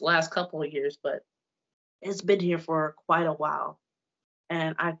with this last couple of years, but it's been here for quite a while.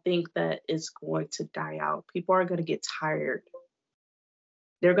 And I think that it's going to die out. People are gonna get tired.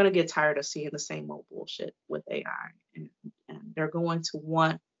 They're gonna get tired of seeing the same old bullshit with AI, and they're going to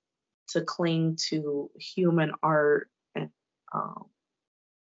want to cling to human art. And um,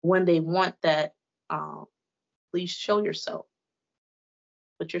 when they want that, please show yourself,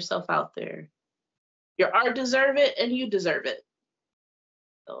 put yourself out there. Your art deserve it, and you deserve it.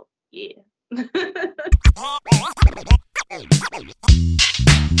 So yeah.